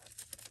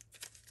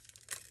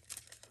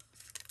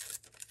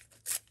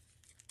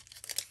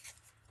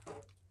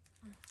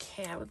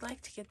 Okay, I would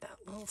like to get that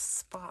little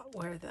spot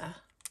where the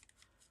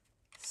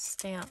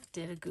stamp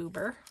did a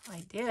goober.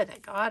 I did. I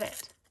got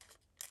it.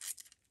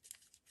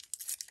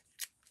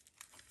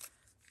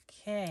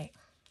 Okay.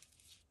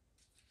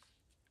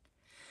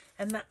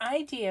 And the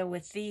idea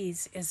with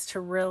these is to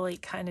really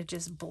kind of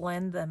just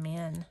blend them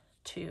in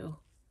to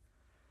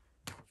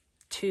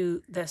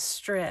the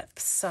strip.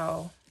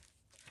 So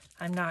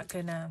I'm not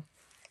going to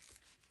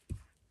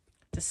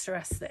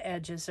distress the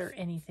edges or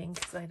anything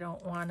because I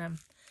don't want them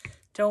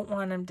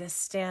to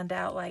stand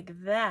out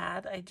like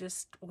that. I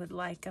just would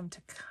like them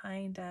to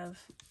kind of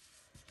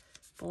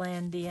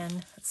blend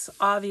in. It's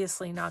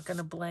obviously not going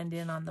to blend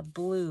in on the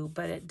blue,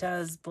 but it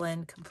does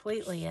blend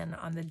completely in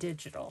on the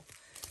digital.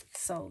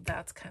 So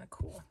that's kind of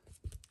cool.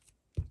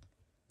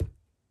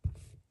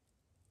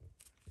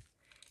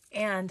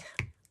 And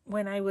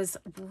when I was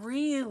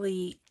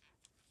really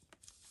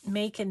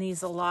making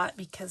these a lot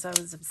because I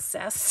was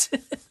obsessed,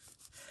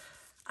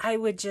 I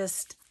would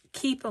just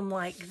keep them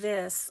like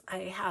this. I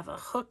have a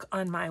hook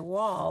on my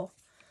wall.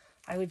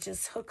 I would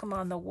just hook them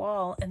on the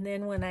wall, and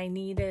then when I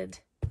needed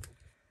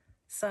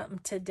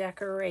something to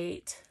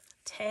decorate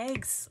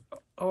tags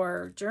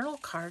or journal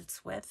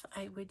cards with,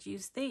 I would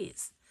use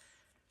these.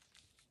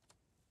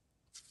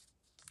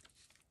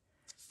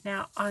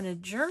 Now, on a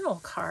journal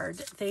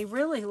card, they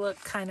really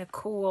look kind of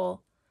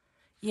cool,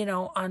 you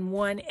know, on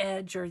one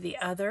edge or the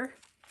other.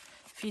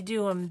 If you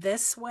do them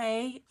this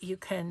way, you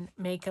can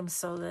make them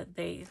so that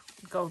they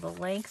go the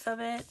length of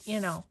it,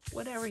 you know,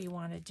 whatever you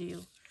want to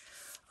do.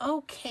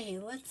 Okay,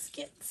 let's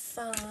get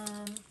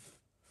some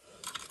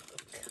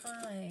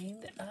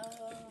kind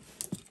of,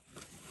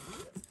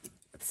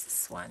 what's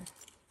this one?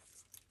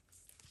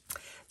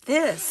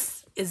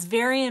 This is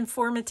very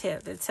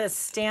informative. It says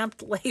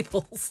stamped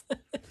labels.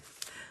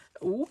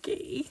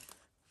 Okay.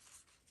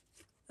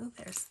 Oh,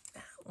 there's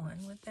that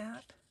one with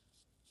that.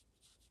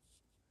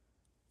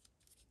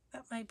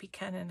 That might be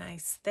kind of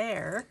nice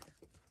there.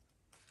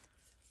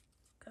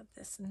 Got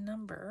this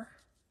number.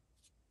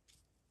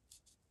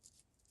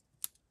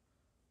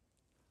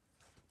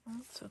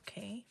 That's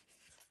okay.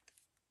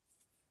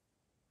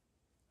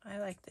 I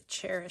like the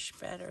cherish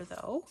better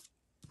though.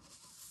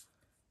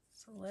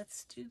 So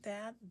let's do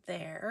that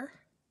there.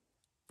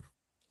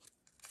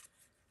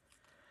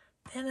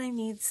 Then I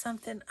need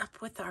something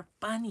up with our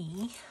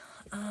bunny.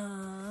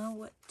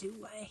 What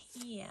do I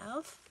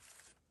have?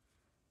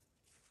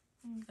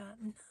 We've got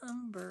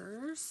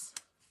numbers.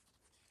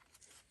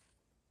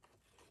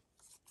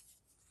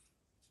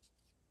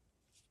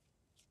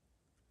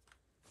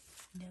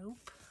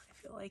 Nope. I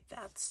feel like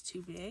that's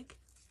too big.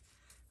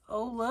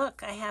 Oh,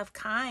 look, I have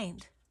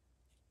kind.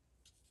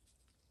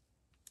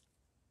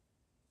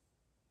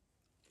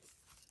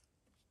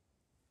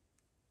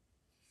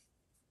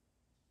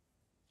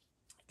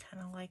 I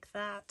kind of like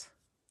that.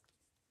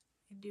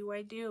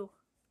 I do.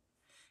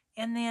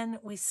 And then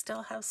we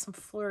still have some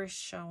flourish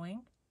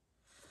showing.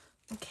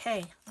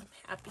 Okay, I'm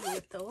happy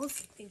with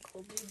those. I think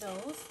we'll do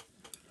those.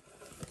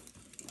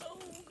 Oh,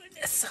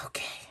 goodness,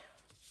 okay.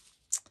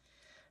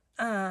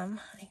 I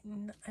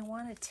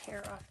want to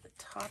tear off the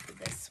top of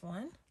this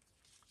one.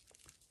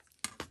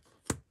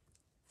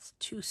 It's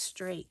too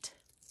straight.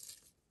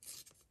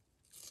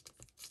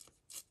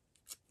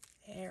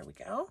 There we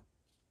go.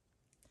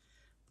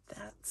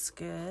 That's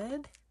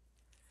good.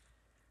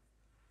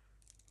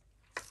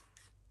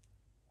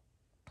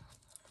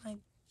 I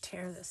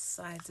tear the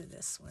sides of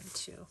this one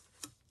too.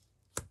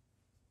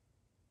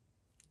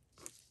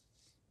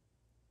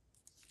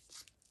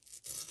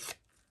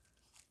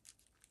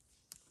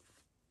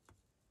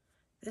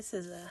 This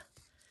is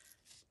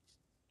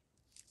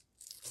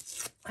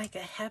like a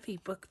happy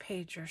book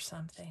page or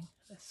something,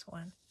 this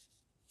one.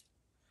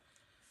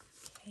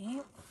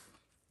 Okay.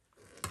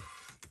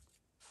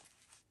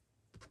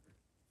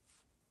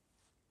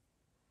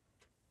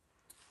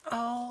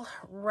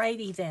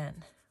 Alrighty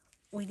then.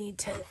 We need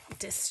to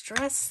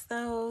distress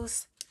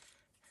those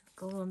and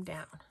glue them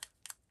down.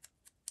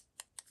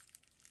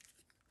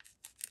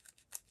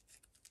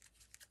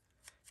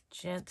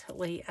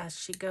 Gently as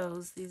she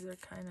goes. These are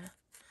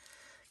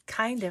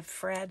kind of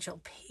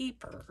fragile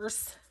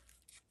papers.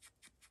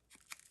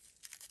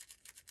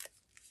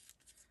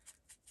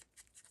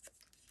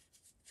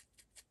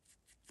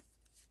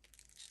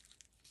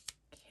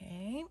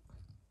 Okay.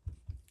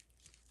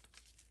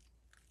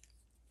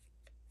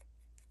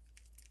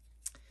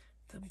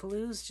 The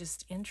blue's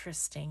just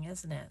interesting,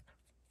 isn't it?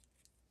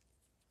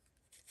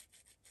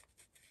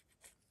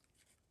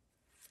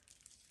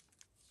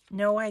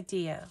 No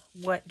idea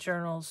what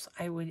journals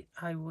I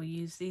will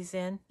use these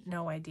in.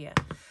 No idea.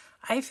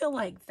 I feel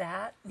like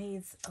that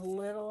needs a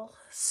little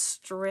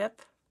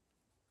strip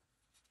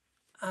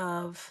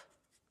of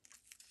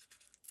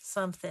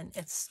something.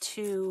 It's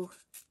too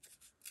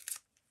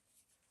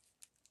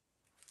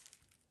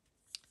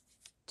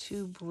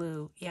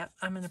blue. Yep,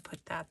 I'm going to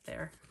put that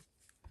there.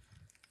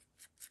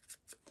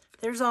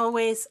 There's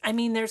always, I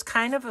mean, there's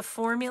kind of a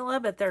formula,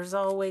 but there's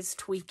always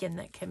tweaking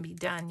that can be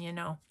done, you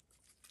know.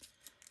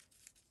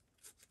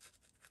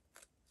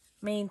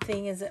 Main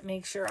thing is it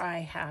makes your eye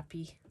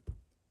happy.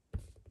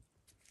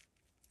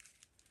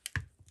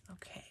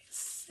 Okay,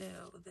 so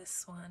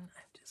this one,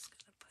 I'm just going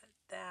to put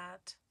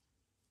that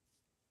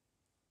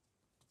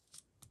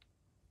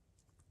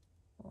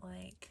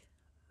like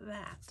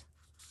that.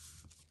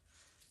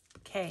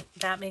 Okay,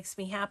 that makes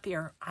me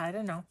happier. I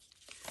don't know.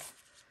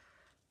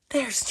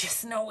 There's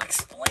just no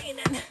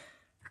explaining.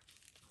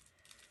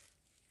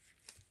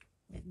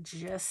 It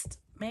just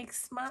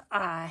makes my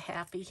eye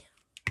happy.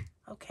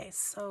 Okay,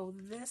 so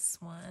this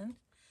one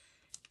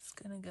is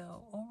going to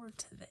go over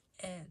to the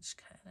edge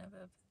kind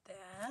of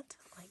that,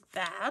 like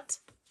that.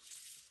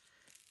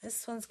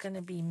 This one's going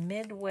to be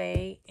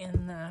midway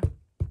in the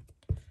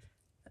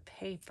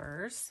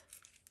papers,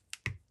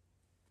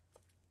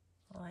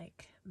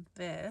 like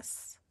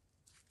this.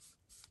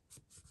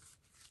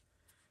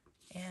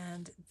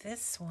 And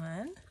this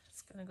one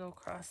is going to go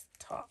across the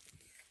top.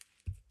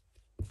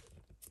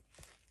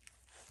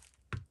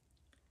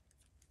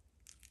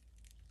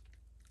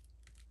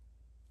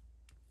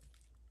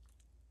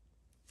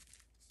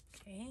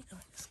 Okay, I'm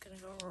just going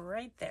to go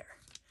right there.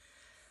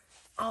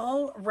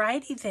 All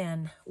righty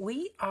then.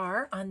 We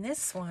are on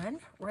this one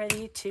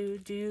ready to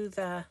do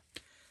the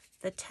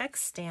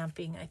text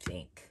stamping, I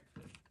think.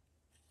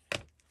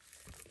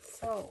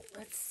 So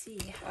let's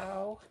see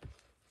how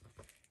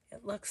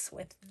it looks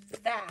with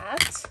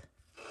that.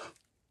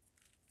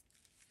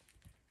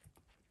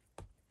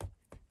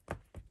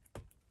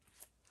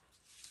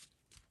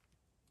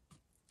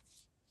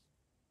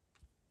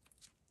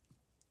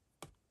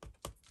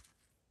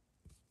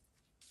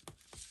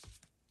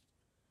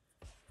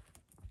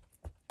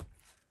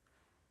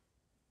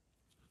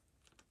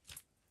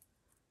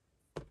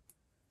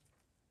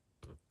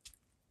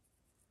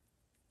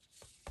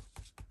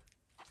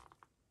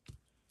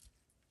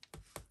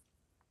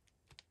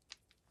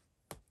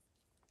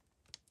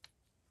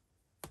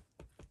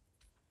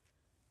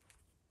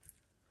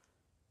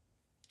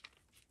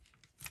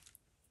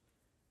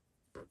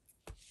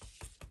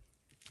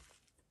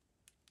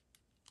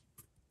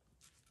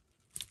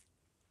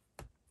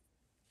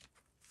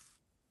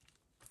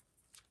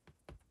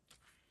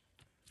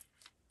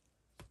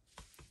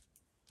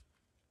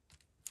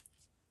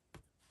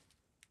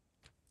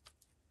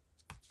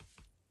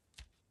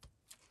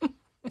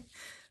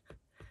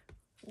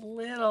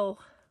 Little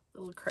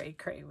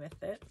cray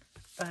with it,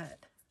 but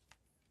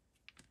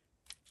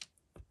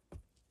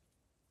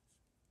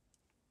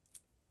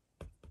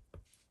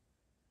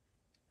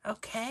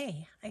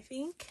okay, I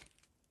think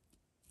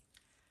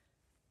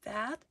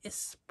that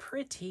is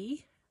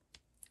pretty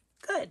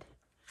good.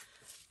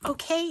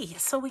 Okay,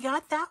 so we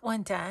got that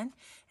one done.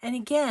 And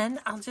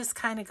again, I'll just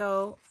kind of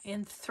go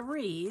in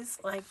threes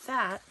like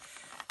that.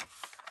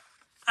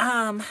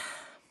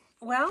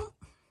 Well,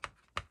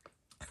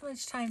 how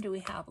much time do we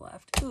have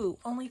left? Ooh,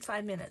 only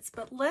 5 minutes.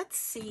 But let's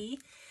see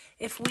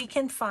if we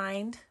can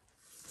find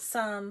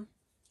some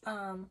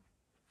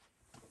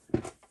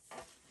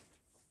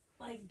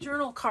like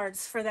journal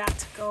cards for that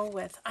to go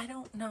with. I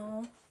don't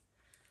know.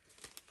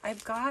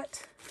 I've got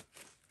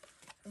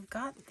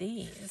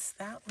these.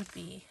 That would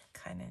be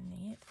kind of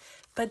neat.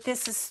 But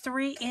this is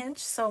 3-inch,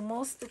 so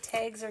most of the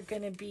tags are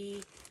going to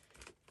be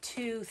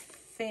too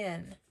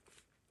thin.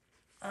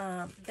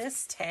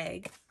 This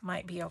tag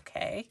might be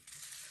okay.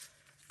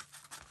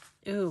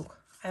 Ooh,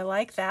 I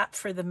like that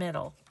for the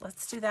middle.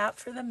 Let's do that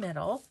for the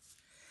middle.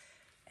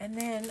 And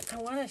then I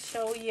want to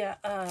show you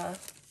a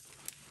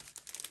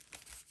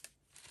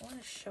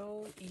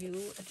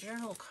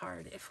journal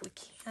card if we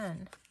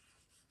can.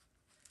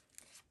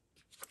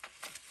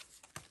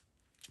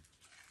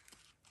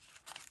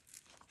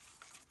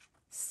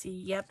 See,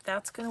 yep,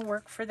 that's going to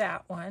work for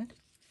that one.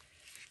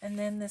 And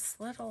then this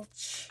little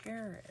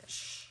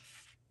cherish.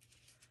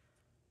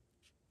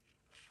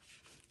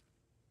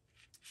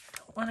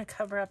 Don't want to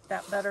cover up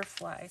that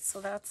butterfly,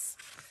 so that's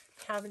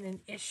having an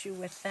issue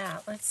with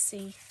that. Let's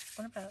see.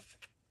 What about?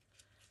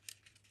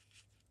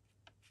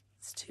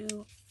 It's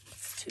too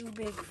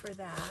big for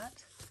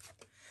that.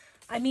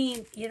 I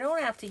mean, you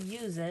don't have to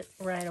use it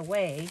right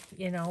away,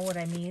 you know what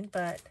I mean,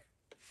 but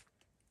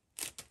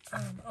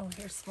oh,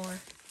 here's some more.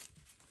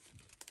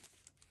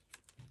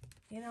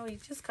 You know, you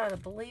just got to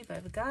believe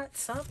I've got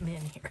something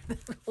in here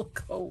that we'll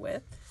go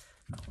with.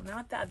 Oh,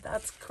 not that.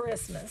 That's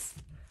Christmas.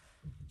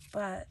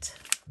 But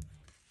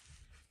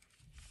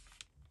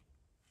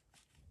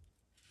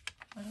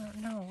I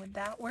don't know. Would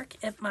that work?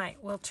 It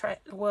might. We'll try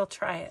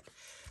it.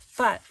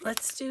 But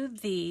let's do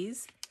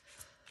these.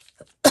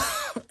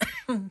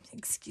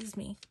 Excuse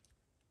me.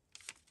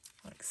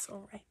 Like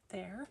so right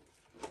there.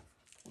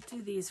 We'll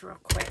do these real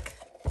quick.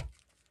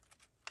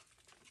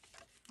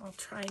 I'll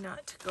try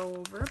not to go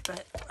over,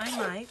 but I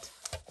might.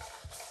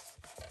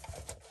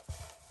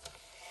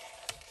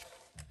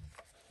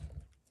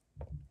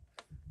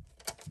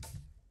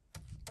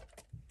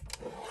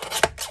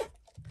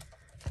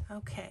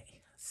 Okay,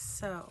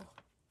 so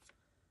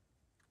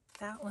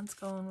that one's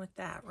going with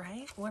that,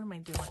 right? What am I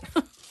doing?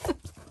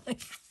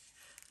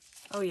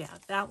 Oh yeah,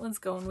 that one's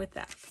going with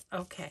that.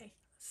 Okay,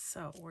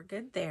 so we're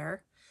good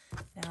there.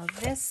 Now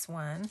this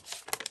one,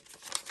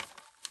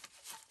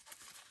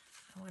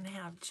 I want to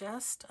have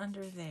just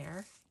under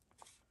there.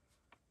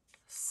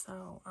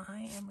 So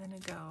I am going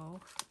to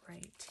go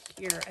right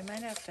here. I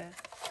might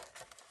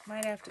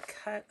have to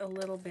cut a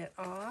little bit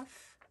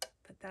off,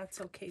 but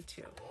that's okay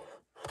too.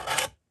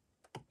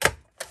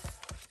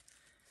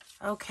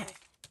 Okay,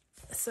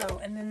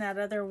 so, and then that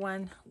other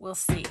one, we'll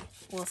see.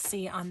 We'll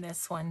see on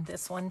this one.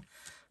 This one,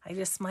 I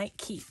just might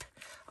keep.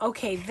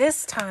 Okay,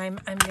 this time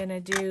I'm going to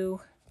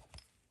do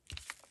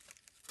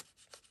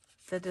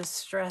the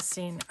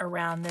distressing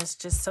around this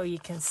just so you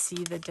can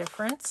see the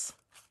difference.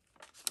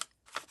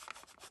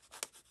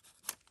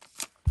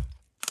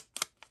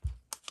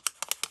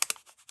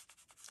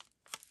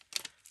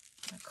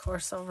 Of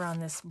course, over on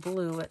this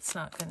blue, it's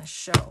not going to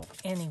show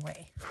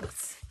anyway.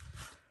 Let's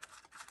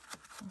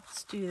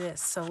do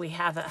this so we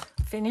have a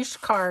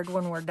finished card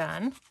when we're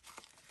done.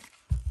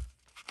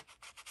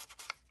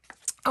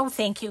 Oh,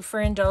 thank you for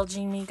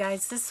indulging me,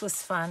 guys. This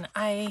was fun.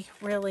 I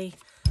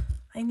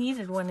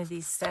needed one of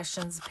these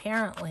sessions,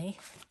 apparently.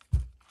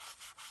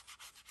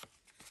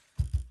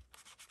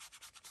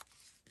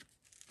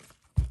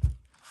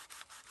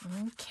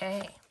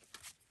 Okay.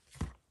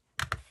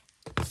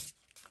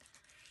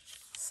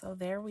 So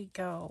there we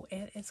go.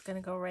 It is going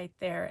to go right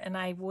there. And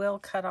I will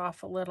cut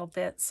off a little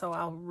bit, so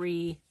I'll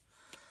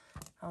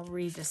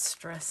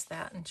re-distress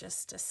that in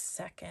just a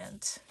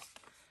second.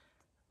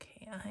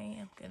 Okay, I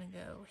am going to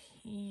go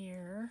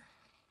here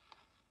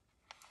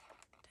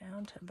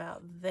down to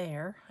about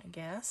there, I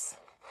guess.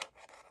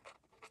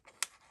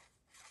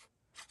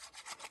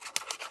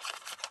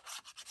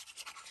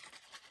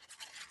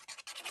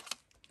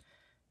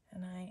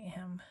 And I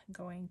am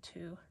going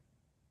to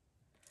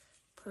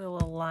put a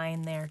little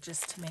line there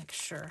just to make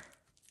sure.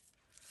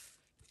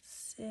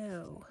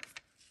 So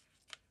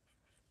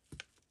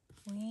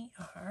we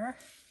are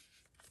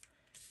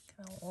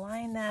going to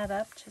line that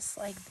up just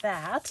like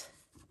that.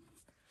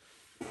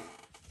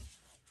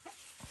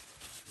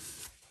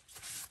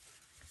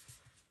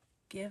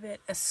 Give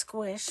it a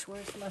squish.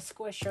 Where's my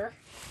squisher?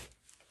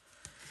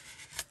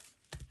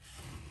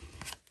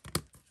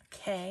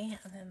 Okay,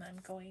 and then I'm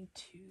going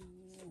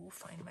to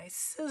find my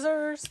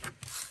scissors.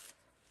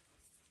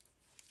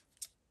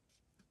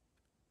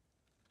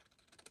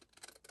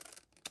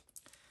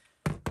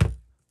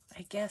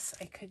 I guess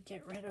I could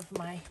get rid of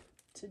my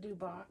to-do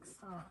box,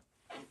 huh?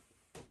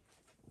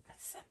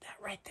 Let's set that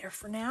right there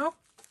for now.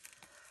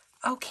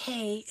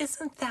 Okay,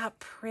 isn't that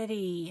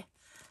pretty?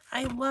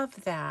 I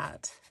love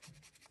that.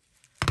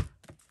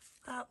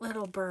 That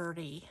little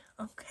birdie.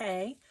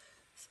 Okay,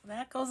 so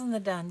that goes in the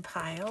done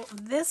pile.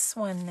 This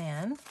one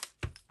then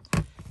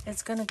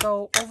is going to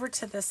go over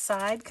to the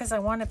side because I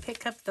want to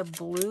pick up the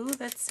blue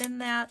that's in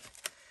that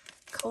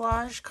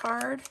collage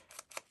card.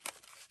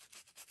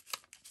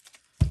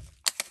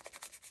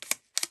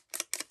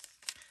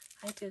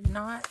 I did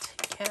not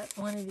get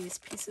one of these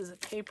pieces of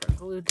paper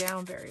glued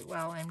down very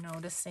well, I'm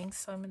noticing,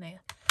 so I'm going to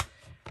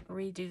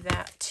redo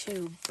that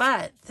too.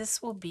 But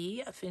this will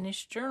be a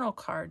finished journal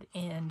card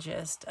in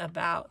just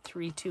about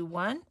 3, 2,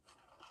 1.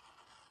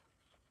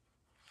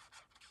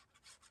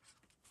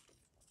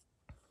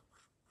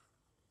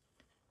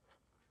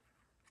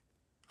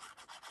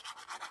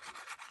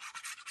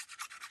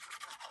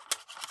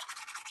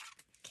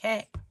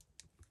 Okay.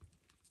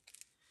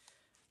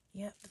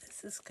 Yep,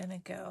 this is going to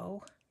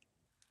go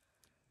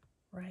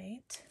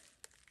right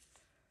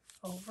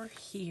over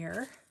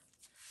here.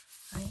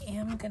 I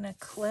am going to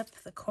clip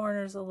the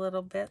corners a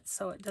little bit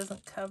so it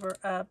doesn't cover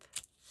up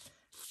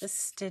the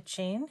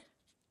stitching.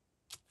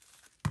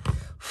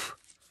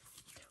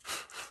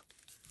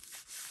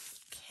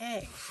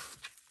 Okay.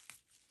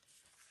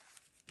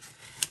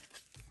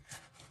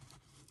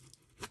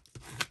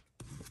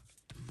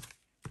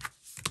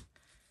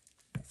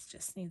 This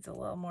just needs a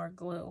little more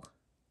glue.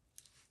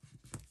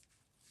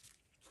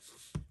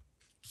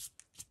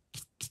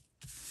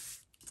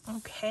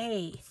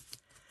 Okay.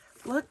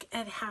 Look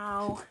at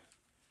how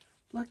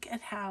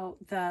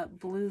the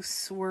blue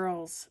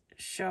swirls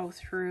show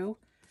through.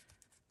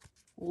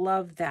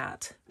 Love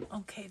that.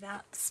 Okay,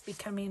 that's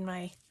becoming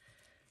my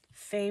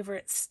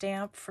favorite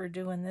stamp for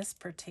doing this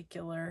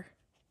particular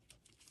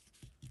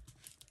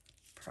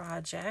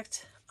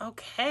project.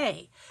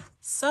 Okay,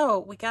 so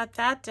we got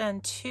that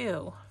done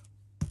too.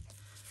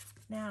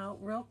 Now,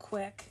 real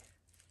quick.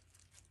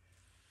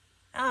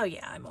 Oh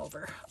yeah, I'm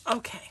over.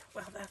 Okay,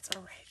 well, that's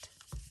all right.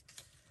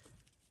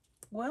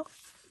 Well,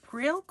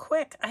 real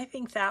quick. I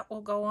think that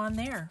will go on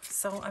there.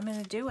 So I'm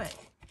going to do it.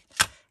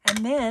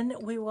 And then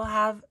we will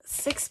have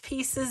 6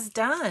 pieces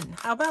done.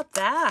 How about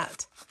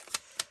that?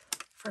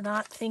 For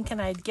not thinking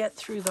I'd get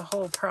through the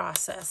whole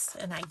process.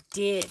 And I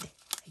did.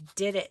 I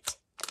did it.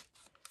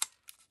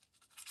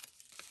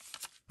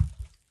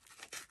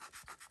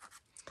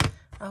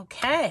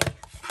 Okay.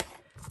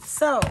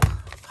 So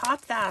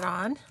pop that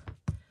on.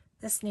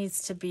 This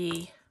needs to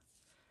be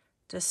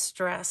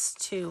distressed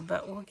too,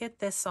 but we'll get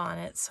this on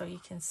it so you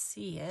can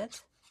see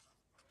it.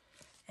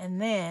 And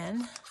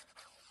then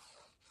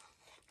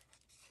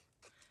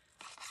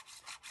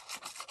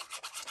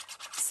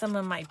some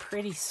of my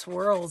pretty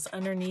swirls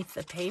underneath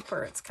the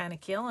paper. It's kind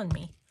of killing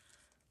me.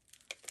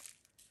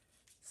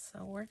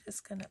 So we're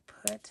just going to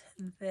put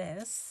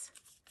this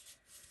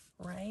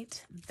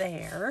right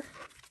there.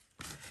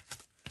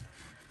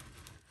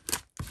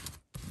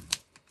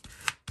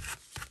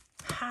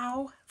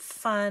 How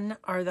fun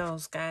are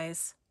those,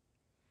 guys?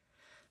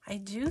 I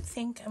do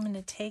think I'm going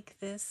to take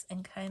this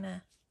and kind of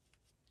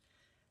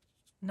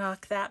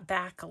knock that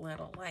back a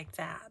little like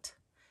that.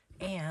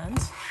 And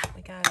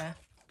we gotta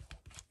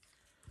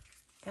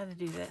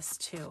do this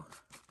too.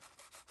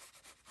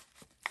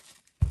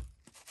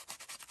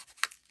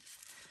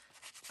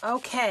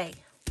 Okay,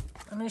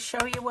 I'm going to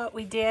show you what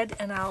we did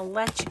and I'll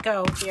let you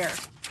go here.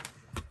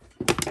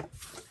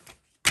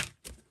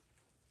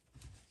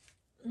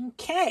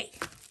 Okay,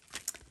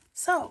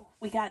 so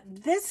we got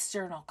this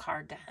journal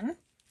card done.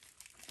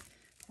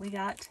 We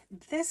got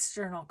this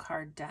journal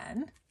card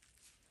done.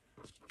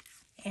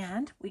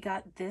 And we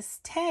got this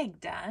tag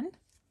done.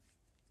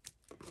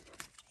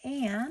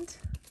 And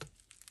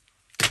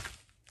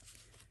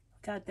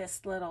got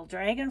this little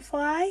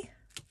dragonfly.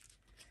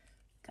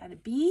 Got a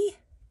bee.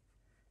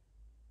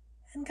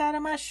 And got a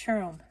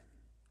mushroom.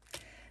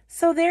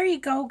 So there you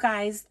go,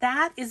 guys.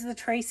 That is the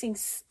tracing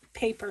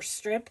paper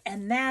strip,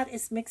 and that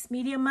is Mixed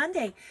Media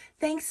Monday.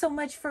 Thanks so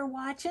much for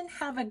watching.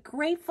 Have a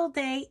grateful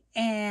day,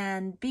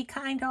 and be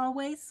kind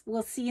always.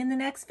 We'll see you in the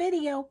next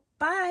video.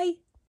 Bye.